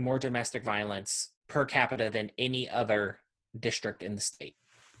divorce and more domestic violence per capita than any other district in the state,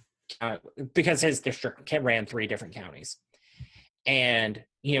 because his district ran 3 different counties. And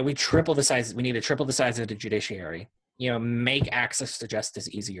we need to triple the size of the judiciary, make access to justice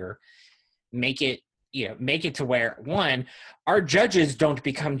easier, make it to where, one, our judges don't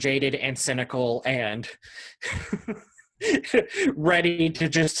become jaded and cynical and ready to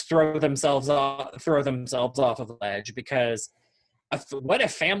just throw themselves off of the ledge, because what a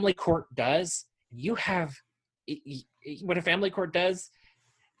family court does,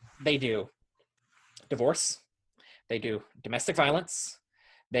 they do divorce, they do domestic violence,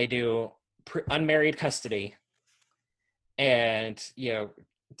 they do unmarried custody, and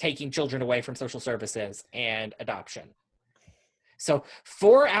taking children away from social services and adoption. So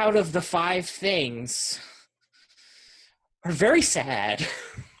 4 out of the 5 things are very sad,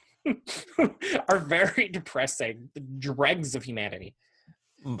 are very depressing, the dregs of humanity.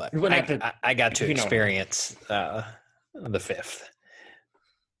 But I got to experience the 5th,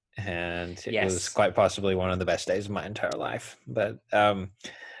 and it was quite possibly one of the best days of my entire life. But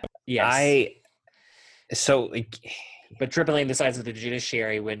yes, but tripling the size of the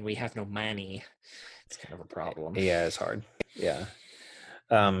judiciary when we have no money, it's kind of a problem. Yeah, it's hard. Yeah,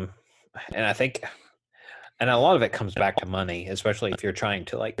 and I think. And a lot of it comes back to money, especially if you're trying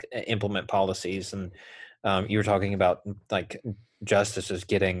to like implement policies. And you were talking about like justices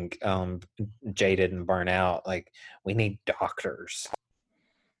getting jaded and burnt out. Like, we need doctors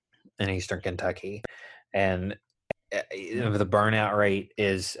in Eastern Kentucky, and the burnout rate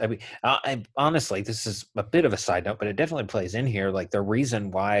is. I mean, honestly, this is a bit of a side note, but it definitely plays in here. Like, the reason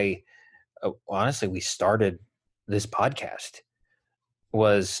why, honestly, we started this podcast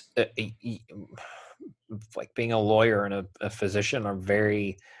was. Like, being a lawyer and a physician are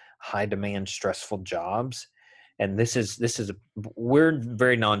very high demand, stressful jobs, and we're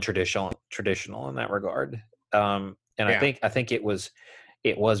very non-traditional in that regard. And yeah. I think it was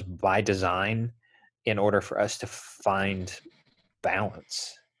by design in order for us to find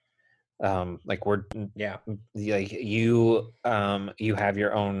balance. Like, like you have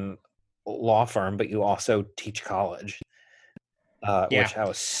your own law firm, but you also teach college, which I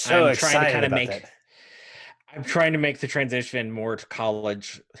was so excited about that. I'm trying to make the transition more to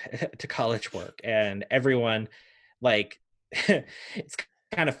college work, and everyone, like, it's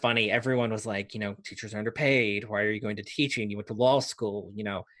kind of funny. Everyone was like, teachers are underpaid. Why are you going to teaching? You went to law school,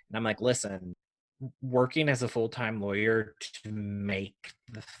 and I'm like, listen, working as a full-time lawyer to make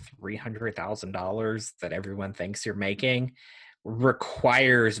the $300,000 that everyone thinks you're making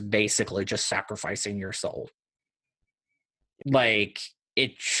requires basically just sacrificing your soul. Like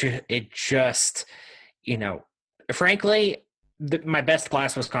it just, you know, frankly, my best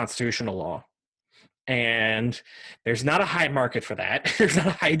class was constitutional law. And there's not a high market for that. There's not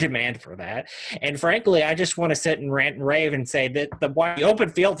a high demand for that. And frankly, I just want to sit and rant and rave and say that the open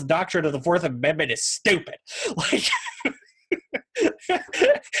fields doctrine of the Fourth Amendment is stupid. Like,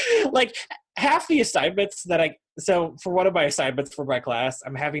 like half the assignments that so for one of my assignments for my class,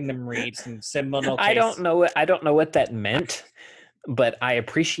 I'm having them read some seminal case. I don't know what that meant, but I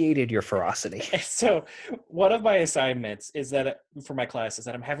appreciated your ferocity. So one of my assignments is that for my class is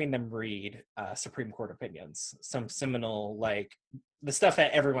that I'm having them read Supreme Court opinions, some seminal, like the stuff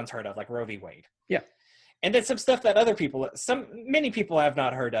that everyone's heard of, like Roe v. Wade. Yeah. And then some stuff that many people have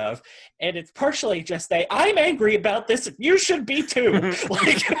not heard of. And it's partially just I'm angry about this. You should be too.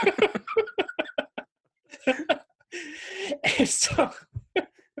 Like, and so,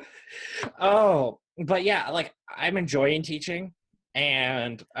 but yeah, like I'm enjoying teaching.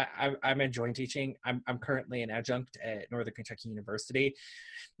 And I'm enjoying teaching. I'm currently an adjunct at Northern Kentucky University.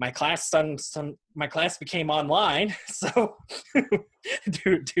 My class became online, so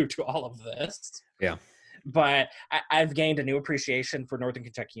due to all of this. Yeah. But I've gained a new appreciation for Northern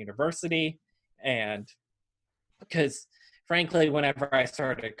Kentucky University, and because frankly, whenever I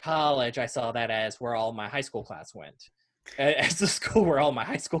started college, I saw that as where all my high school class went. As the school where all my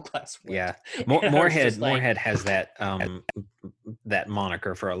high school class went. Yeah, Moorhead has that that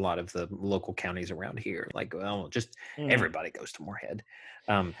moniker for a lot of the local counties around here. Like, well, just everybody goes to Moorhead.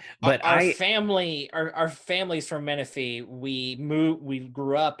 But our families from Menifee, we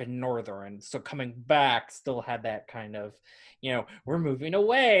grew up in Northern, so coming back still had that kind of, we're moving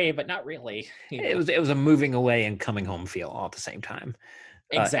away, but not really. It was a moving away and coming home feel all at the same time.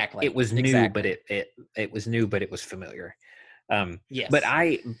 Exactly. It was new, but it was new, but it was familiar. Yes. But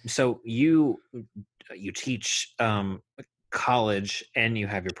so you teach college and you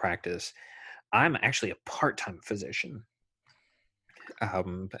have your practice. I'm actually a part-time physician. I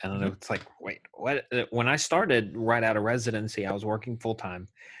don't know. It's like, wait, what? When I started right out of residency, I was working full-time,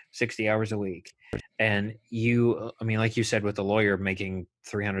 60 hours a week. And like you said, with a lawyer making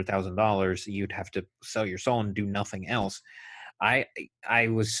 $300,000, you'd have to sell your soul and do nothing else. I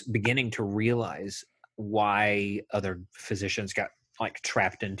was beginning to realize why other physicians got like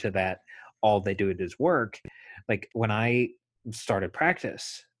trapped into that all they do is work. Like when I started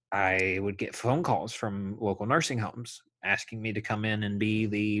practice, I would get phone calls from local nursing homes asking me to come in and be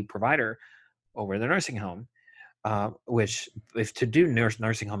the provider over the nursing home, which if to do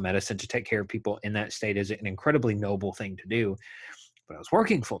nursing home medicine, to take care of people in that state is an incredibly noble thing to do. But I was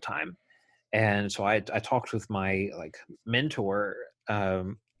working full time. And so I talked with my mentor,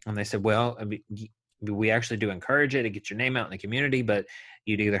 and they said, well, we actually do encourage it to get your name out in the community, but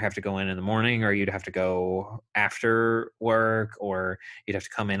you'd either have to go in the morning or you'd have to go after work, or you'd have to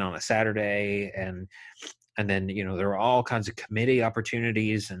come in on a Saturday. And then, there were all kinds of committee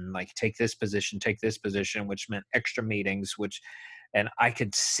opportunities and take this position, which meant extra meetings, and I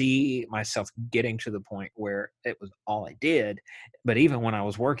could see myself getting to the point where it was all I did. But even when I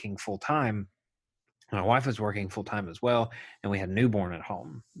was working full time, my wife was working full time as well, and we had a newborn at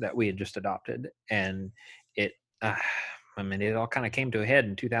home that we had just adopted. And it all kind of came to a head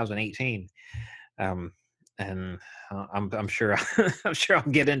in 2018. And I'm sure I'll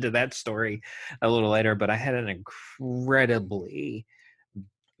get into that story a little later. But I had an incredibly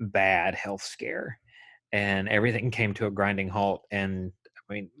bad health scare. And everything came to a grinding halt. And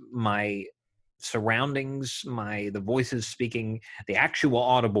my surroundings, the voices speaking, the actual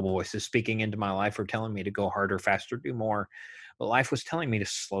audible voices speaking into my life were telling me to go harder, faster, do more. But life was telling me to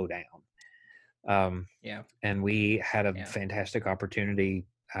slow down. And we had a fantastic opportunity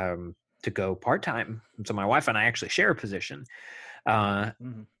to go part-time. So my wife and I actually share a position.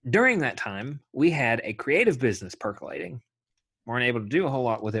 During that time, we had a creative business percolating. Weren't able to do a whole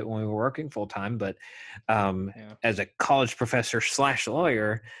lot with it when we were working full time, but as a college professor /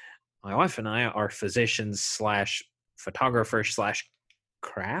 lawyer, my wife and I are physicians / photographers /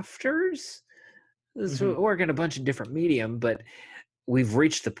 crafters. So we work in a bunch of different medium, but we've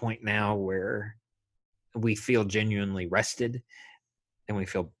reached the point now where we feel genuinely rested and we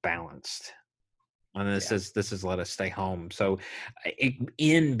feel balanced. And this has let us stay home. So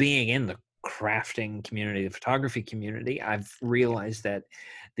in being in the crafting community, the photography community, I've realized that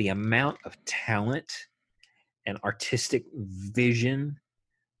the amount of talent and artistic vision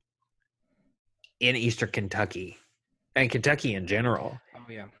in Eastern Kentucky and Kentucky in general.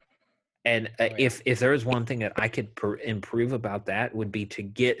 And if there was one thing that I could improve about that, would be to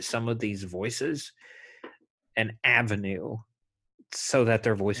get some of these voices an avenue so that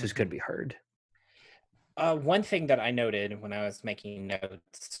their voices could be heard. one thing that I noted when I was making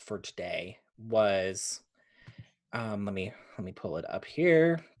notes for today was, let me pull it up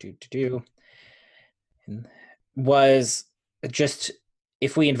here. Was just,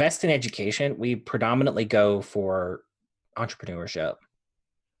 if we invest in education, we predominantly go for entrepreneurship,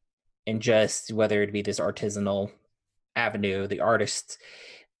 and just whether it be this artisanal avenue, the artists,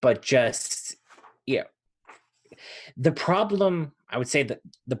 but just, yeah. The problem, I would say that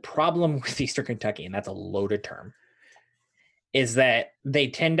the problem with Eastern Kentucky, and that's a loaded term, is that they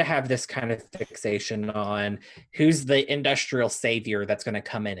tend to have this kind of fixation on who's the industrial savior that's going to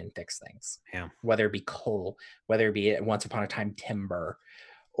come in and fix things. Yeah. Whether it be coal, whether it be once upon a time timber,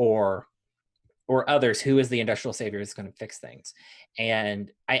 or others, who is the industrial savior that's going to fix things.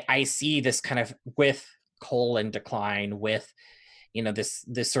 And I see this kind of with coal in decline, with, you know, this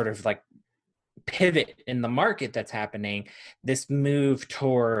sort of like pivot in the market that's happening, this move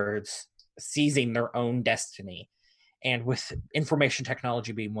towards seizing their own destiny. And with information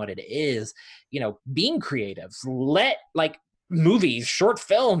technology being what it is, you know, being creatives, let like movies, short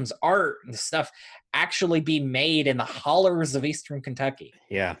films, art and stuff actually be made in the hollers of Eastern Kentucky.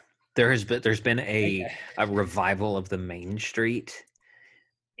 Yeah. There's been a revival of the Main Street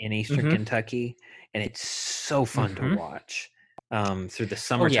in Eastern Kentucky, and it's so fun to watch. Through the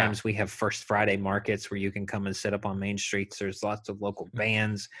summer times, we have First Friday markets where you can come and sit up on main streets. There's lots of local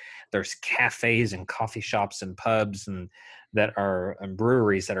bands. There's cafes and coffee shops and pubs and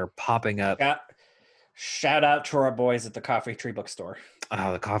breweries that are popping up. Shout out to our boys at the Coffee Tree Bookstore.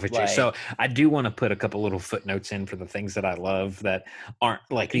 Oh, the Coffee Tree. So I do want to put a couple little footnotes in for the things that I love that aren't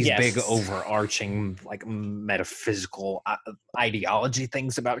like these big overarching like metaphysical ideology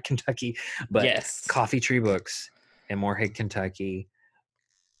things about Kentucky. But Coffee Tree Books in Moorhead, Kentucky.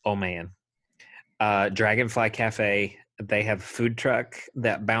 Oh man. Dragonfly Cafe, they have a food truck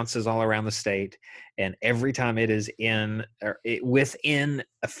that bounces all around the state, and every time it is within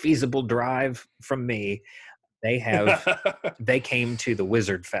a feasible drive from me, they came to the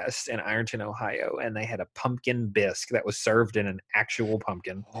Wizard Fest in Ironton, Ohio, and they had a pumpkin bisque that was served in an actual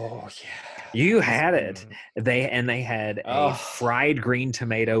pumpkin. Oh yeah. You had it. They had a fried green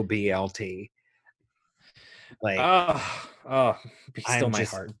tomato BLT. Like, be still my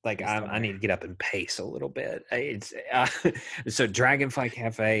heart. Like, I need to get up and pace a little bit. It's so Dragonfly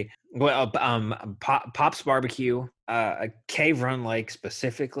Cafe. Well, Pop's Barbecue, Cave Run Lake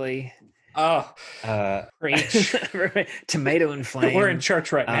specifically. Preach. Tomato and Flame. We're in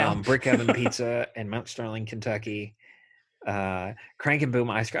church right now. Brick Oven Pizza in Mount Sterling, Kentucky. Crank and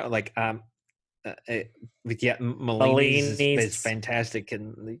Boom Ice Cream. Like, Malini's is fantastic,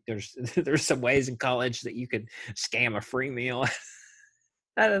 and there's some ways in college that you could scam a free meal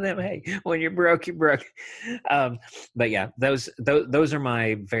out of them. Hey, when you're broke, you're broke. But yeah, those are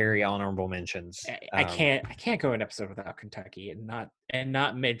my very honorable mentions. I can't go an episode without Kentucky and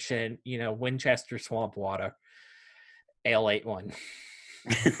not mention, you know, Winchester Swamp Water Ale 81.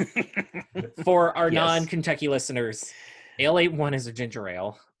 For our non-Kentucky listeners, Ale 81 is a ginger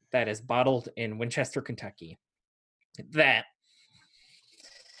ale that is bottled in Winchester, Kentucky, that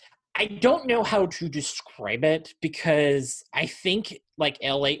I don't know how to describe it, because I think like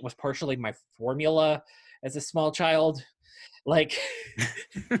L8 was partially my formula as a small child. Like,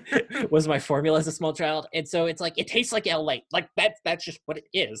 was my formula as a small child. And so it's like, it tastes like L8. Like that's just what it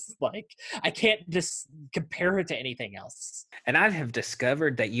is. Like, I can't just compare it to anything else. And I have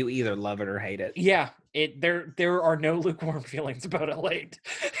discovered that you either love it or hate it. Yeah. There are no lukewarm feelings about L8.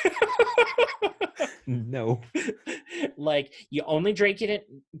 No. Like, you only drink it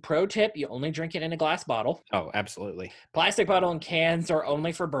pro tip, you only drink it in a glass bottle. Oh, absolutely. Plastic bottle and cans are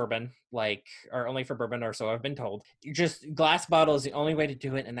only for bourbon, or so I've been told. Just glass bottle is the only way to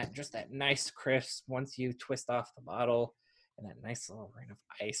do it, and that nice crisp, once you twist off the bottle, and that nice little ring of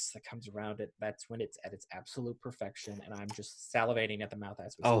ice that comes around it, that's when it's at its absolute perfection, and I'm just salivating at the mouth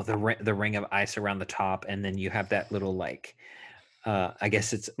as we speak. The ring of ice around the top, and then you have that little, like, I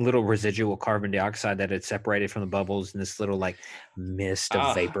guess it's little residual carbon dioxide that had separated from the bubbles, and this little like mist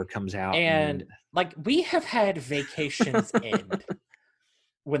of vapor comes out. And like, we have had vacations end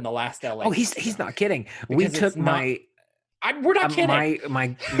when the last LA. Oh, he's not kidding. We took we're not kidding.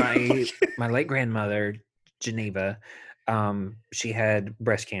 My late grandmother, Geneva, she had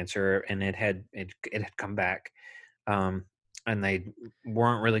breast cancer, and it had come back. And they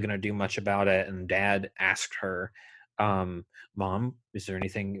weren't really going to do much about it. And Dad asked her, Mom, is there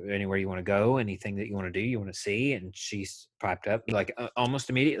anywhere you want to go? Anything that you want to do, you want to see? And she piped up, like, almost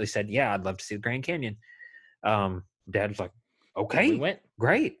immediately said, yeah, I'd love to see the Grand Canyon. Dad was like, okay, we went.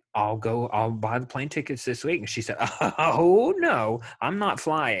 Great. I'll buy the plane tickets this week. And she said, oh no, I'm not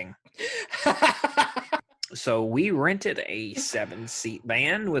flying. So we rented a 7-seat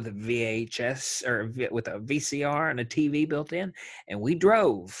van with a VHS with a VCR and a TV built in, and we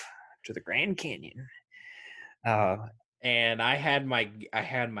drove to the Grand Canyon. And I had my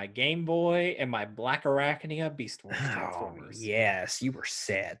Game Boy and my Black Arachnia Beast Wars Oh, Transformers. yes, you were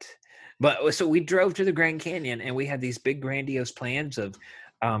set. But so we drove to the Grand Canyon, and we had these big grandiose plans of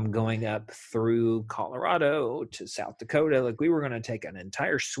going up through Colorado to South Dakota. Like we were going to take an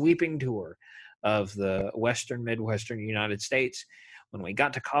entire sweeping tour of the Midwestern United States. When we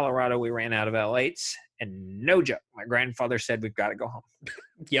got to Colorado, we ran out of L8s, and no joke, my grandfather said, we've got to go home.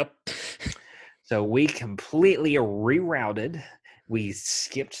 Yep. So we completely rerouted. We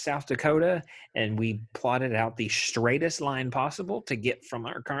skipped South Dakota, and we plotted out the straightest line possible to get from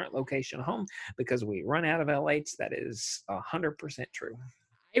our current location home because we run out of L8s. That is 100% true.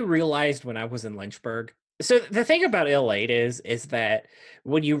 I realized when I was in Lynchburg. So the thing about L8 is that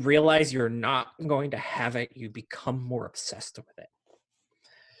when you realize you're not going to have it, you become more obsessed with it.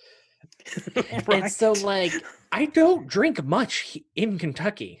 Right. And so, like, I don't drink much in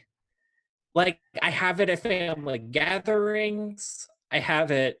Kentucky. Like, I have it at family gatherings. I have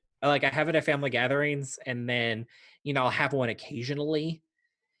it at family gatherings, and then, I'll have one occasionally.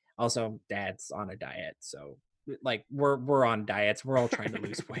 Also, Dad's on a diet, so like we're on diets. We're all trying to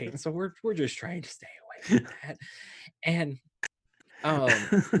lose weight, so we're just trying to stay away from that. And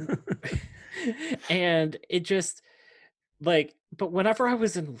and it just like, but whenever I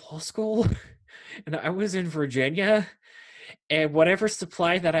was in law school and I was in Virginia, and whatever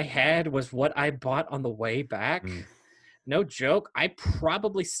supply that I had was what I bought on the way back. No joke, I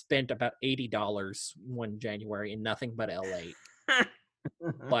probably spent about $80 one January in nothing but L8.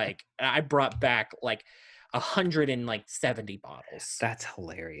 Like, I brought back like 170 bottles. That's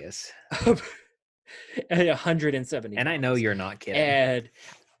hilarious. 170. And I know you're not kidding. And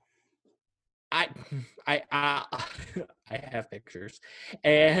I have pictures,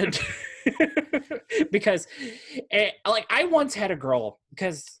 and because like I once had a girl,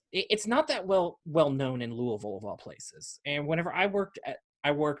 because it's not that well known in Louisville of all places, and whenever I worked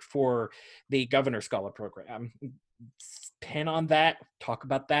for the Governor Scholar program. Pin on that, talk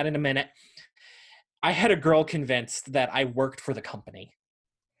about that in a minute. I had a girl convinced that I worked for the company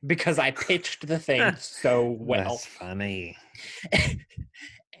because I pitched the thing so well. That's funny.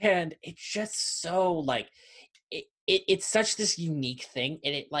 And it's just so like it's such this unique thing.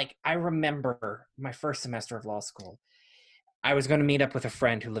 And it, like, I remember my first semester of law school, I was going to meet up with a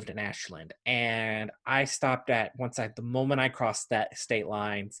friend who lived in Ashland, and I stopped at the moment I crossed that state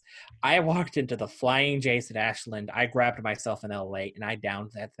lines, I walked into the Flying J's at Ashland. I grabbed myself an L8 and I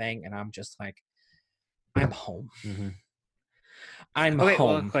downed that thing, and I'm just like, I'm home. Mm-hmm. I'm home.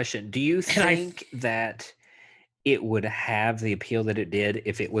 Well, question. Do you think that it would have the appeal that it did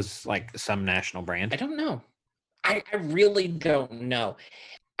if it was like some national brand? I don't know. I really don't know.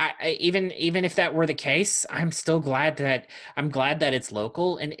 I even if that were the case, I'm glad that it's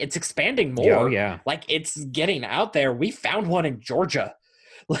local and it's expanding more. Oh, yeah. Like, it's getting out there. We found one in Georgia.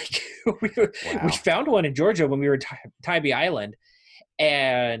 Like, we found one in Georgia when we were Tybee Island,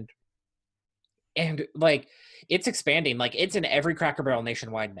 and like, it's expanding. Like, it's in every Cracker Barrel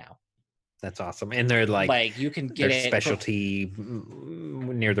nationwide now. That's awesome. And they're like you can get it specialty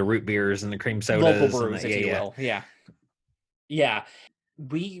near the root beers and the cream sodas. Local brews, if you will. Yeah. Yeah.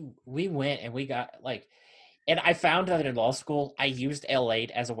 We went and we got like, and I found that in law school, I used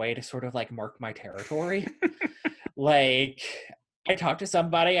L8 as a way to sort of like mark my territory. Like, I talk to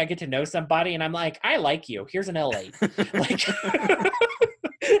somebody, I get to know somebody, and I'm like, I like you. Here's an L8. Like,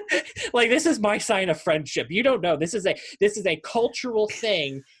 like, this is my sign of friendship. You don't know. This is a cultural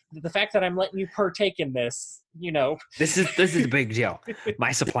thing. The fact that I'm letting you partake in this, This is a big deal.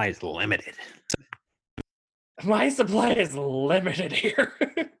 My supply is limited. My supply is limited here.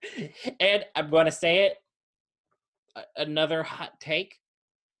 And I'm going to say it, another hot take.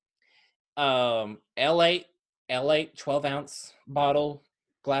 L8 12-ounce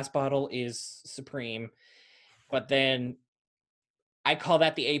glass bottle is supreme. But then I call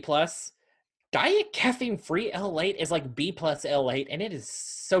that the A+. Diet caffeine-free L8 is like B+ L8, and it is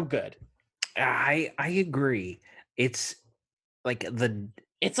so good. I agree. It's like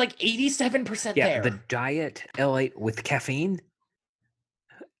It's like 87% there. The diet L8 with caffeine,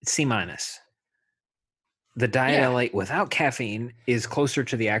 C-. The diet L8 without caffeine is closer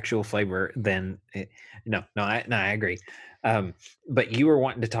to the actual flavor than I agree. But you were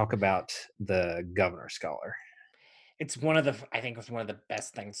wanting to talk about the Governor Scholar. I think it's one of the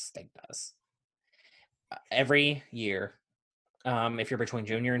best things State does. Every year, if you're between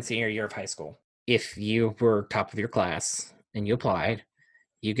junior and senior year of high school, if you were top of your class and you applied,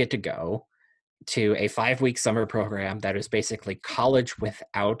 you get to go to a 5-week summer program that is basically college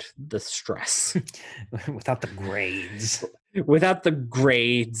without the stress. Without the grades. Without the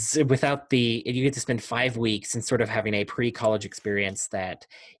grades, you get to spend 5 weeks in sort of having a pre-college experience that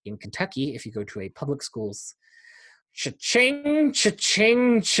in Kentucky, if you go to a public schools, cha-ching,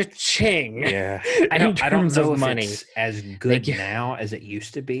 cha-ching, cha-ching. Yeah. I I don't know if money. it's as good now as it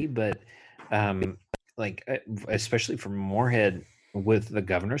used to be, but especially for Moorhead with the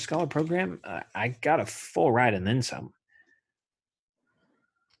Governor Scholar program, I got a full ride and then some.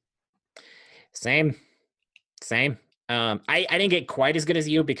 Same. I didn't get quite as good as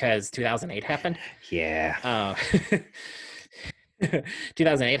you because 2008 happened. Yeah.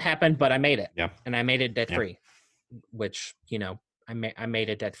 2008 happened, but I made it. Yeah. And I made it debt free, which, I made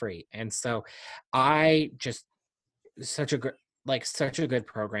it debt free. And so I just such a good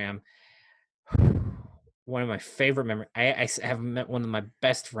program. One of my favorite memories. I have met one of my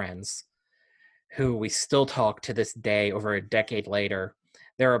best friends who we still talk to this day over a decade later.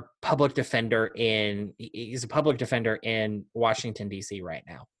 He's a public defender in Washington, D.C. right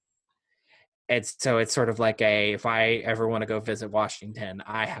now. It's sort of like if I ever want to go visit Washington,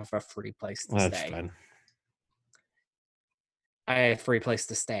 I have a free place to stay. That's fun. I have a free place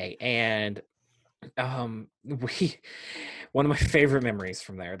to stay. And one of my favorite memories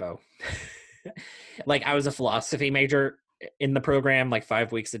from there, though, I was a philosophy major in the program,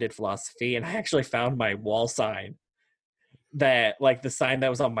 5 weeks I did philosophy, and I actually found my wall sign that the sign that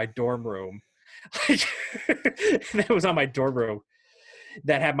was on my dorm room that was on my dorm room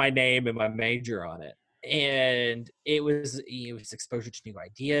that had my name and my major on it. And it was exposure to new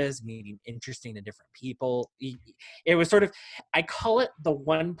ideas, meeting interesting and different people. It was sort of, I call it the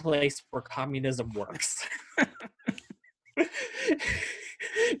one place where communism works.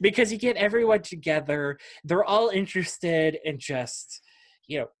 Because you get everyone together, they're all interested in just,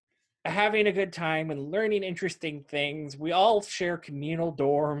 having a good time and learning interesting things. We all share communal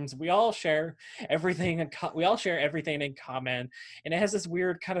dorms. We all share everything in common. And it has this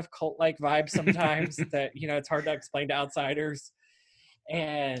weird kind of cult-like vibe sometimes that, it's hard to explain to outsiders.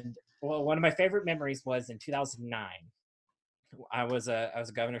 And one of my favorite memories was in 2009. I was a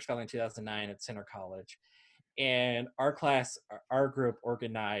Governor Scholar in 2009 at Centre College. And our group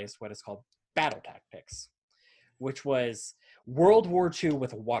organized what is called Battle Tactics, which was World War II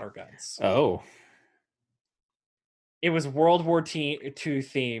with water guns. Oh. It was World War II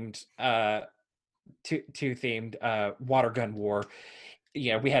themed, water gun war.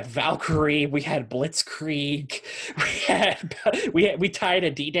 We had Valkyrie, we had Blitzkrieg, we tied a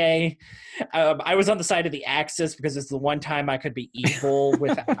D-Day. I was on the side of the Axis because it's the one time I could be evil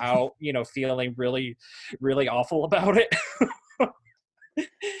without, feeling really, really awful about it.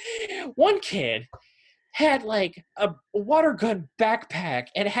 One kid had a water gun backpack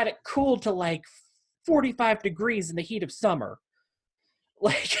and had it cooled to 45 degrees in the heat of summer.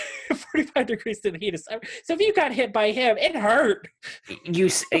 45 degrees in the heat of summer. So if you got hit by him, it hurt.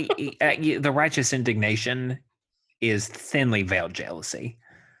 The righteous indignation is thinly veiled jealousy.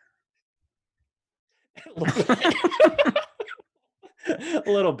 A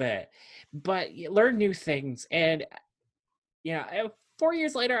little bit. But you learn new things. And, 4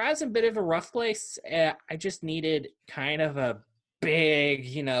 years later, I was in a bit of a rough place. I just needed kind of a big,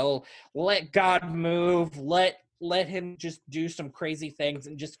 let God move, let him just do some crazy things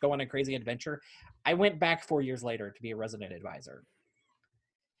and just go on a crazy adventure. I went back 4 years later to be a resident advisor.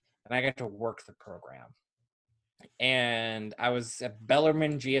 And I got to work the program. And I was at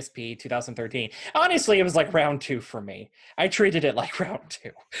Bellarmine GSP 2013. Honestly, it was round 2 for me. I treated it like round 2.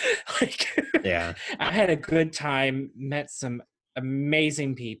 Yeah. I had a good time, met some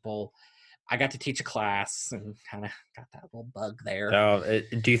amazing people. I got to teach a class and kind of got that little bug there. Oh,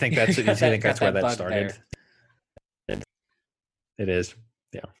 do you think that's where that started? It is.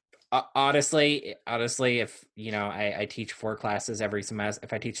 Yeah. Honestly, if I teach 4 classes every semester,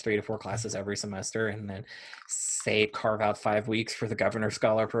 if I teach 3 to 4 classes every semester, and then say carve out 5 weeks for the Governor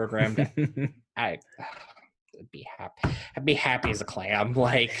Scholar program, I'd be happy. I'd be happy as a clam,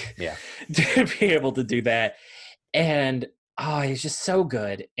 yeah, to be able to do that. And it's just so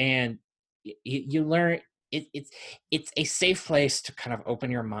good. And you learn. It's a safe place to kind of open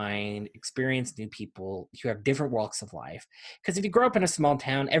your mind, experience new people who have different walks of life. Because if you grow up in a small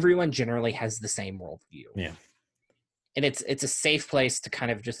town, everyone generally has the same worldview. Yeah. And it's a safe place to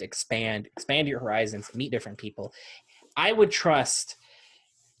kind of just expand your horizons, meet different people. I would trust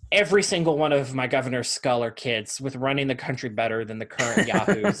every single one of my Governor Scholar kids with running the country better than the current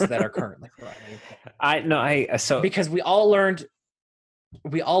yahoos that are currently running. Because we all learned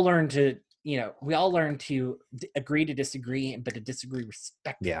to we all learn to agree to disagree, but to disagree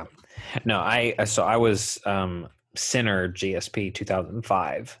respectfully. Yeah. No, I was Sinner GSP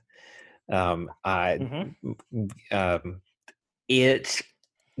 2005. It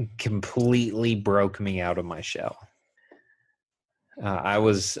completely broke me out of my shell. I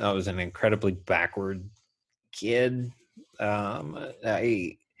was an incredibly backward kid.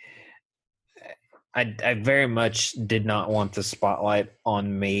 I very much did not want the spotlight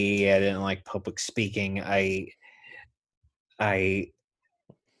on me. I didn't like public speaking. I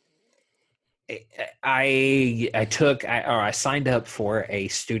signed up for a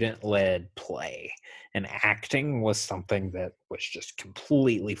student-led play, and acting was something that was just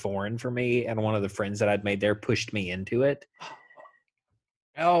completely foreign for me. And one of the friends that I'd made there pushed me into it.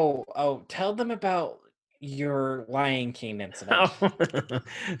 Oh, tell them about your Lion King incident.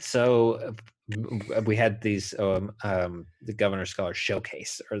 So we had these the Governor's Scholar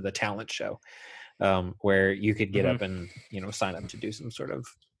Showcase, or the talent show, where you could get up and sign up to do some sort of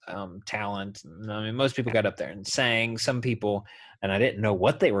talent. And, I mean, most people got up there and sang. Some people, and I didn't know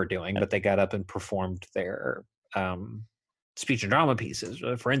what they were doing, but they got up and performed their speech and drama pieces,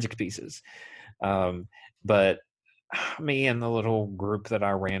 forensic pieces. But me and the little group that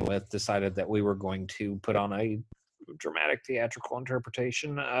I ran with decided that we were going to put on a dramatic theatrical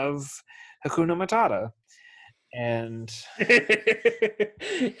interpretation of Hakuna Matata. And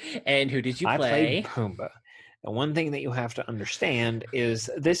and who did you play? I played Pumbaa. And one thing that you have to understand is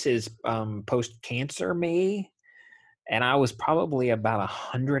this is post-cancer me, and I was probably about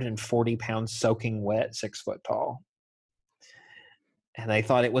 140 pounds soaking wet, 6 foot tall. And they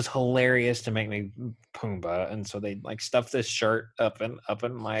thought it was hilarious to make me Pumbaa, and so they stuffed this shirt up in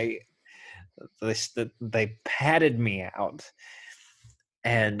my. They patted me out,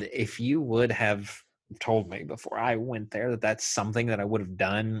 and if you would have told me before I went there that that's something that I would have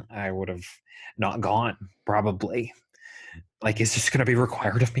done, I would have not gone, probably. Is this going to be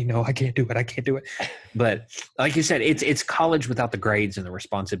required of me? No, I can't do it. But like you said, it's college without the grades and the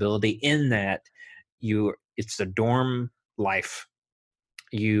responsibility, in that it's a dorm life.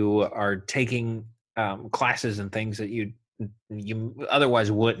 You are taking classes and things that you otherwise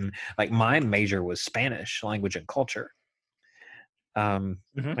wouldn't. Like, my major was Spanish language and culture. And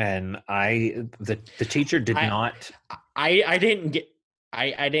the teacher did not. I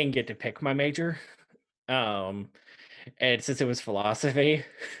didn't get to pick my major, and since it was philosophy,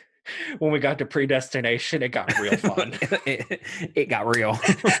 when we got to predestination, it got real fun. it got real.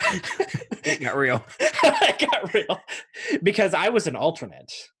 It got real. It got real because I was an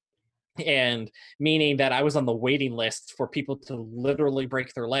alternate. And meaning that I was on the waiting list for people to literally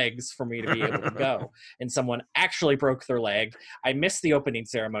break their legs for me to be able to go. And someone actually broke their leg. I missed the opening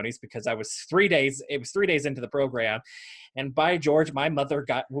ceremonies because it was 3 days into the program. And by George, when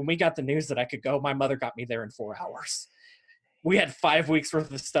we got the news that I could go, my mother got me there in 4 hours. We had 5 weeks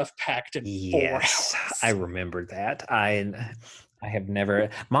worth of stuff packed in 4 hours. I remember that. I have never.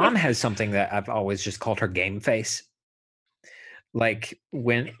 Mom has something that I've always just called her game face. Like,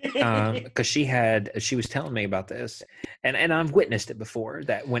 when because she was telling me about this, and I've witnessed it before,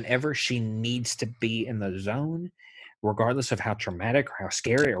 that whenever she needs to be in the zone, regardless of how traumatic or how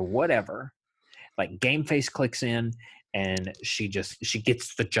scary or whatever, like, game face clicks in, and she gets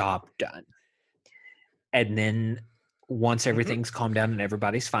the job done. And then once everything's calmed down and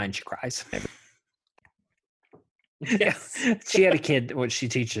everybody's fine, she cries. Yes. She had a kid. She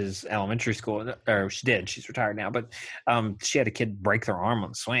teaches elementary school, or she did. She's retired now, but she had a kid break their arm on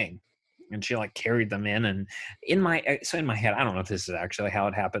the swing, and she carried them in. And in my head, I don't know if this is actually how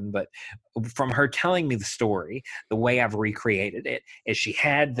it happened, but from her telling me the story, the way I've recreated it is she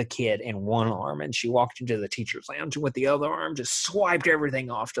had the kid in one arm, and she walked into the teacher's lounge with the other arm, just swiped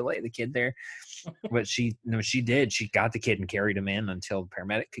everything off to lay the kid there. But she did. She got the kid and carried him in until the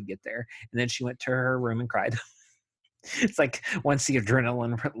paramedic could get there, and then she went to her room and cried. It's like, once the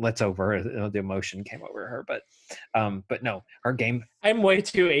adrenaline lets over, the emotion came over her. But no, her game. I'm way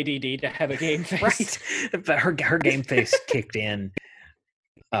too ADD to have a game face. Right, but her game face kicked in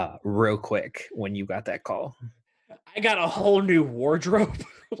real quick when you got that call. I got a whole new wardrobe,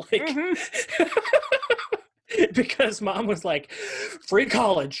 because Mom was like, "Free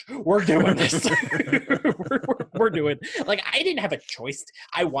college, we're doing this." we're doing. I didn't have a choice.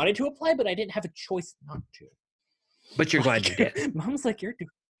 I wanted to apply, but I didn't have a choice not to. But you're glad you did. Mom's like, "You're doing."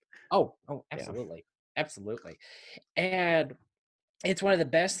 Oh, absolutely. Yeah. Absolutely. And it's one of the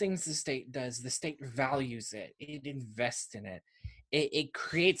best things the state does. The state values it. It invests in it. It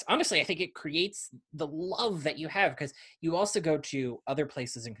creates, honestly, I think it creates the love that you have, because you also go to other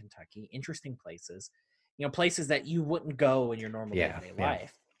places in Kentucky, interesting places, places that you wouldn't go in your normal day-to-day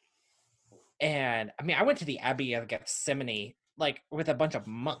life. And I mean, I went to the Abbey of Gethsemane like with a bunch of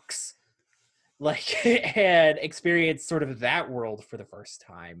monks, like, and experienced sort of that world for the first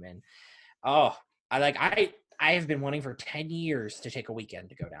time. And oh, I have been wanting for 10 years to take a weekend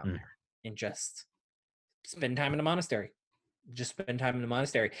to go down there and just spend time in a monastery. Just spend time in the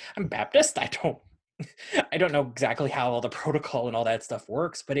monastery. I'm Baptist. I don't know exactly how all the protocol and all that stuff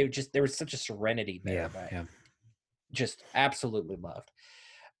works, but there was such a serenity there that just absolutely loved.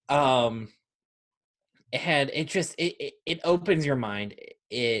 And it opens your mind.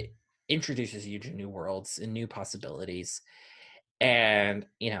 It introduces you to new worlds and new possibilities. And,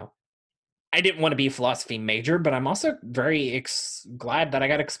 I didn't want to be a philosophy major, but I'm also very glad that I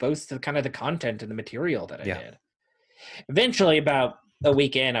got exposed to kind of the content and the material that I did. Eventually, about a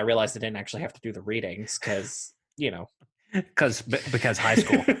week in, I realized I didn't actually have to do the readings because high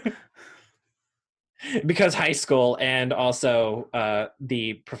school. Because high school, and also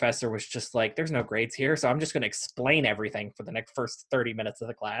the professor was just like, there's no grades here, so I'm just going to explain everything for the first 30 minutes of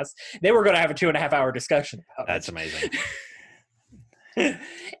the class. They were going to have a 2.5-hour discussion about That's amazing.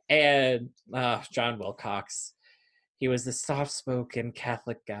 And John Wilcox, he was the soft-spoken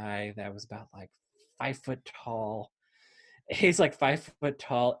Catholic guy that was about like 5 foot tall. He's like 5 foot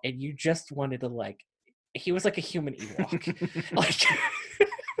tall, and you just wanted to he was like a human Ewok. Like,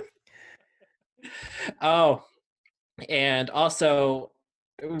 oh, and also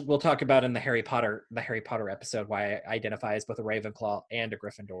we'll talk about in the Harry Potter episode why I identify as both a Ravenclaw and a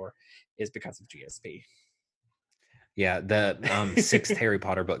Gryffindor is because of GSP. Yeah, the 6th Harry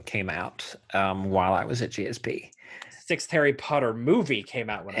Potter book came out while I was at GSP. 6th Harry Potter movie came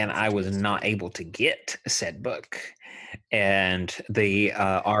out when I was not able to get said book. And the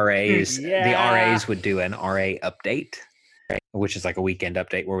RAs, the RAs would do an RA update, which is like a weekend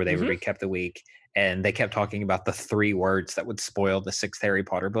update where they would recap the week. And they kept talking about the 3 words that would spoil the 6th Harry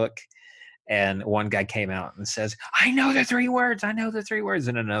Potter book. And one guy came out and says, I know the 3 words. I know the 3 words.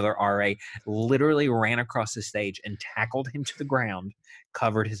 And another RA literally ran across the stage and tackled him to the ground,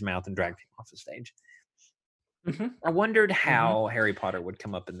 covered his mouth, and dragged him off the stage. I wondered how Harry Potter would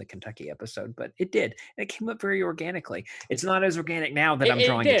come up in the Kentucky episode, but it did. And it came up very organically. It's not as organic now that I'm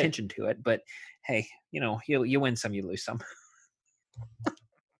drawing attention to it, but hey, you win some, you lose some.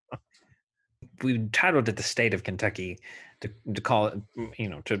 We titled it The State of Kentucky to call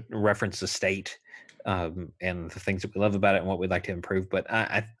it, to reference the state and the things that we love about it and what we'd like to improve. But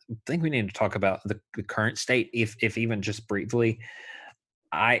I think we need to talk about the current state, if even just briefly.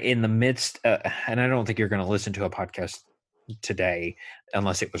 In the midst, and I don't think you're going to listen to a podcast today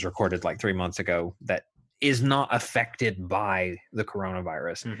unless it was recorded like 3 months ago that is not affected by the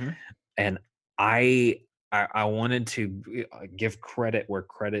coronavirus. And I wanted to give credit where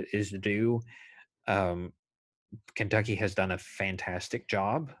credit is due. Kentucky has done a fantastic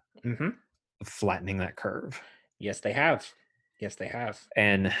job of flattening that curve. Yes, they have.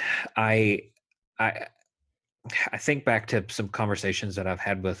 And I think back to some conversations that I've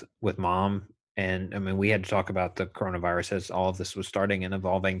had with Mom, and I mean, we had to talk about the coronavirus as all of this was starting and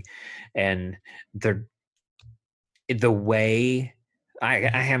evolving, and the way I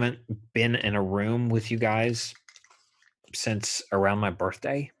haven't been in a room with you guys since around my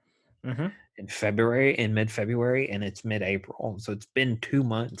birthday in mid-February, and it's mid-April, so it's been 2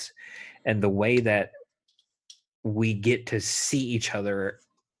 months, and the way that we get to see each other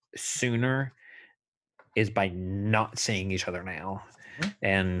sooner is by not seeing each other now.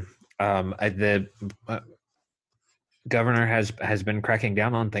 And the governor has been cracking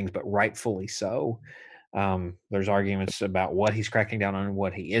down on things, but rightfully so. There's arguments about what he's cracking down on and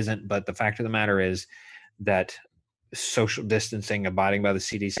what he isn't, but the fact of the matter is that social distancing, abiding by the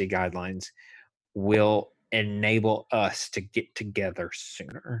CDC guidelines, will enable us to get together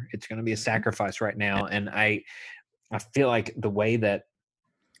sooner. It's going to be a sacrifice right now, and I feel like the way that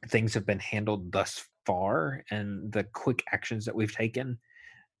things have been handled thus far and the quick actions that we've taken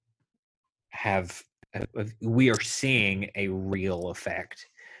we are seeing a real effect,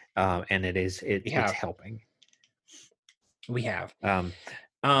 and it's helping. We have,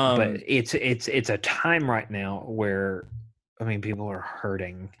 but it's a time right now where, I mean, people are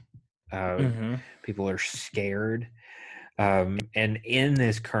hurting, people are scared, and in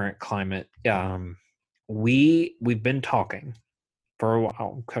this current climate, we've been talking for a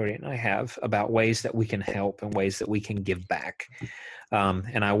while, Cody and I have, about ways that we can help and ways that we can give back.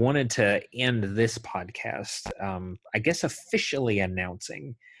 And I wanted to end this podcast, I guess, officially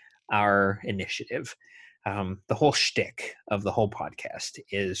announcing our initiative. The whole shtick of the whole podcast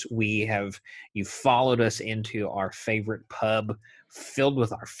is you followed us into our favorite pub filled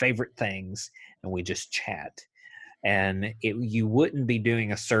with our favorite things, and we just chat. and you wouldn't be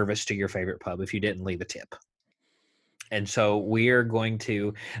doing a service to your favorite pub if you didn't leave a tip. And so we are going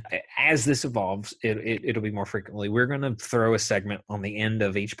to, as this evolves, it'll be more frequently. We're going to throw a segment on the end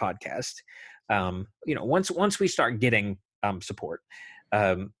of each podcast. Once we start getting support,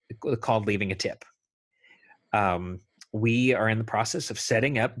 called leaving a tip. We are in the process of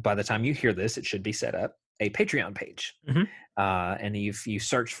setting up. By the time you hear this, it should be set up a Patreon page. And if you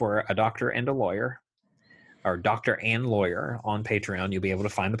search for a doctor and a lawyer, or doctor and lawyer on Patreon, you'll be able to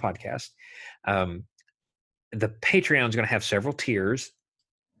find the podcast. The Patreon is going to have several tiers,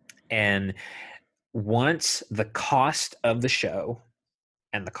 and once the cost of the show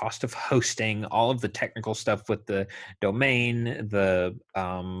and the cost of hosting, all of the technical stuff with the domain, the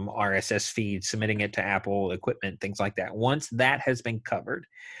RSS feed, submitting it to Apple equipment, things like that, once that has been covered,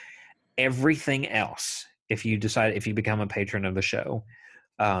 everything else, if you become a patron of the show,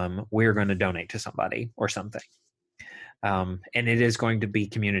 we're going to donate to somebody or something. And it is going to be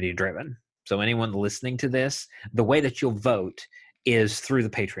community driven. So anyone listening to this, the way that you'll vote is through the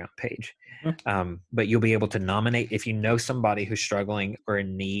Patreon page. But you'll be able to nominate if you know somebody who's struggling or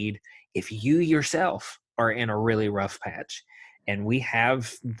in need, if you yourself are in a really rough patch. And we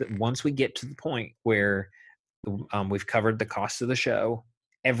have, once we get to the point where we've covered the cost of the show,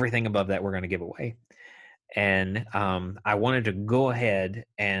 everything above that we're going to give away. And I wanted to go ahead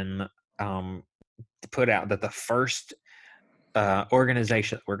and put out that the first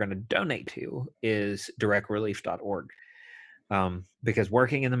organization we're going to donate to is directrelief.org, because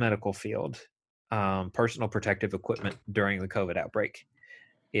working in the medical field, personal protective equipment during the COVID outbreak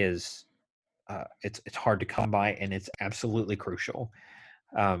is it's hard to come by, and it's absolutely crucial.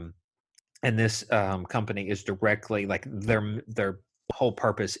 And this company is directly, like, their whole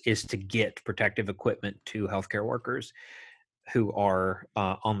purpose is to get protective equipment to healthcare workers who are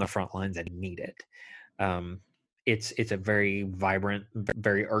on the front lines and need it. It's a very vibrant,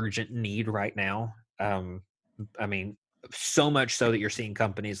 very urgent need right now. I mean, so much so that you're seeing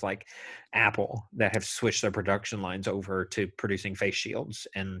companies like Apple that have switched their production lines over to producing face shields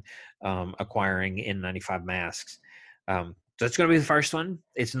and acquiring N95 masks. So it's going to be the first one.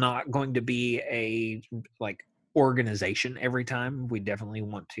 It's not going to be a organization every time. We definitely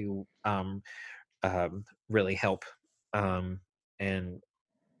want to really help and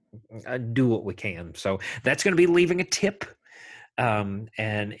do what we can. So that's going to be leaving a tip. And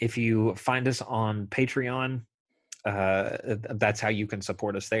if you find us on Patreon, that's how you can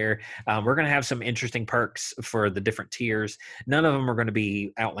support us there. We're going to have some interesting perks for the different tiers. None of them are going to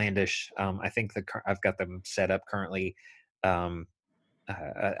be outlandish. I think I've got them set up currently.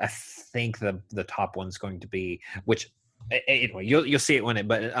 I think the top one's going to be, which anyway, you'll see it when it,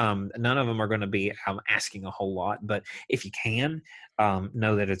 but none of them are going to be asking a whole lot. But if you can,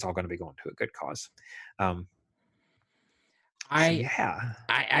 know that it's all going to be going to a good cause.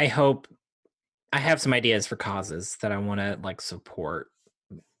 I hope I have some ideas for causes that I want to support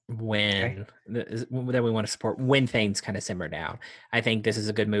when that we want to support when things kind of simmer down. I think this is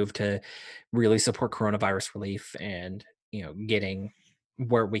a good move to really support coronavirus relief and getting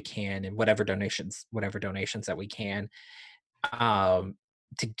where we can and whatever donations that we can to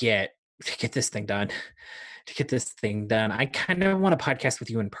get this thing done. I kind of want to podcast with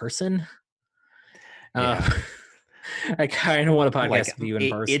you in person. I kind of want to podcast with you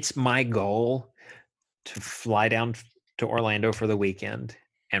in person. It's my goal to fly down to Orlando for the weekend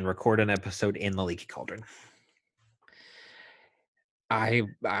and record an episode in the Leaky Cauldron. I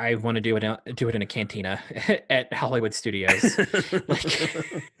want to do it in a cantina at Hollywood Studios.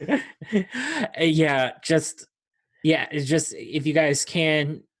 It's just if you guys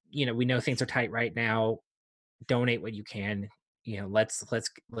can, we know things are tight right now. Donate what you can. Let's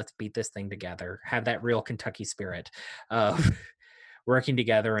beat this thing together. Have that real Kentucky spirit of working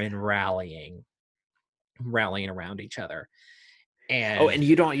together and rallying around each other. And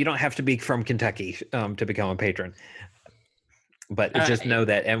you don't have to be from Kentucky to become a patron. But just know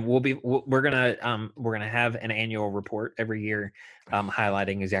that, and we're gonna have an annual report every year,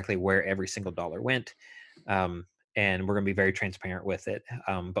 highlighting exactly where every single dollar went, and we're gonna be very transparent with it.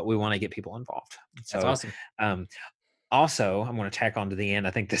 But we want to get people involved. So, that's awesome. Also, I'm going to tack on to the end.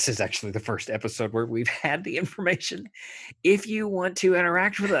 I think this is actually the first episode where we've had the information. If you want to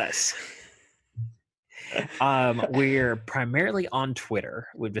interact with us, we're primarily on Twitter.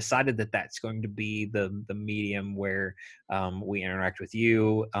 We've decided that that's going to be the medium where we interact with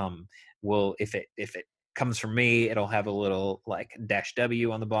you. If it comes from me, it'll have a little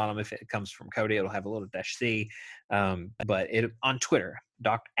 -W on the bottom. If it comes from Cody, it'll have a little -C. But it on Twitter,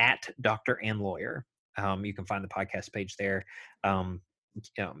 at Doctor and Lawyer. You can find the podcast page there.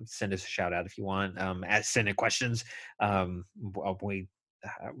 send us a shout out if you want. Send in questions. We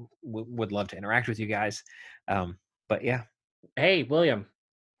would love to interact with you guys. But yeah, Hey, William,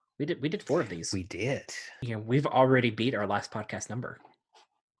 we did 4 of these. we did. We've already beat our last podcast number.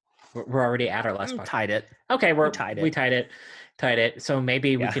 We're already at our last podcast. Tied it. Okay, We tied it. we tied it. So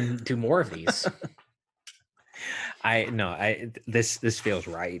maybe we Yeah. can do more of these. This feels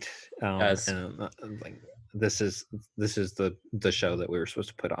right. Does. And, like this is the show that we were supposed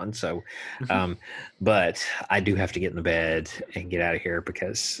to put on. So, but I do have to get in the bed and get out of here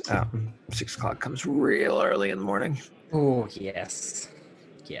because 6 o'clock comes real early in the morning. Oh yes.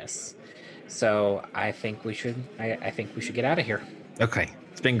 So I think we should. I think we should get out of here. Okay,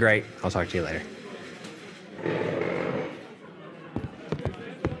 it's been great. I'll talk to you later.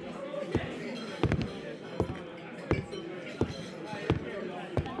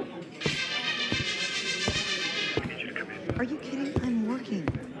 Are you kidding? I'm working.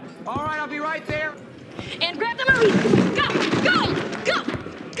 All right, I'll be right there. And grab the Marie. Go!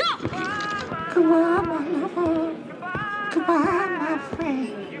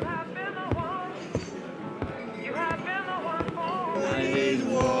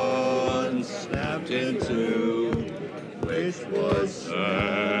 One snapped into, which was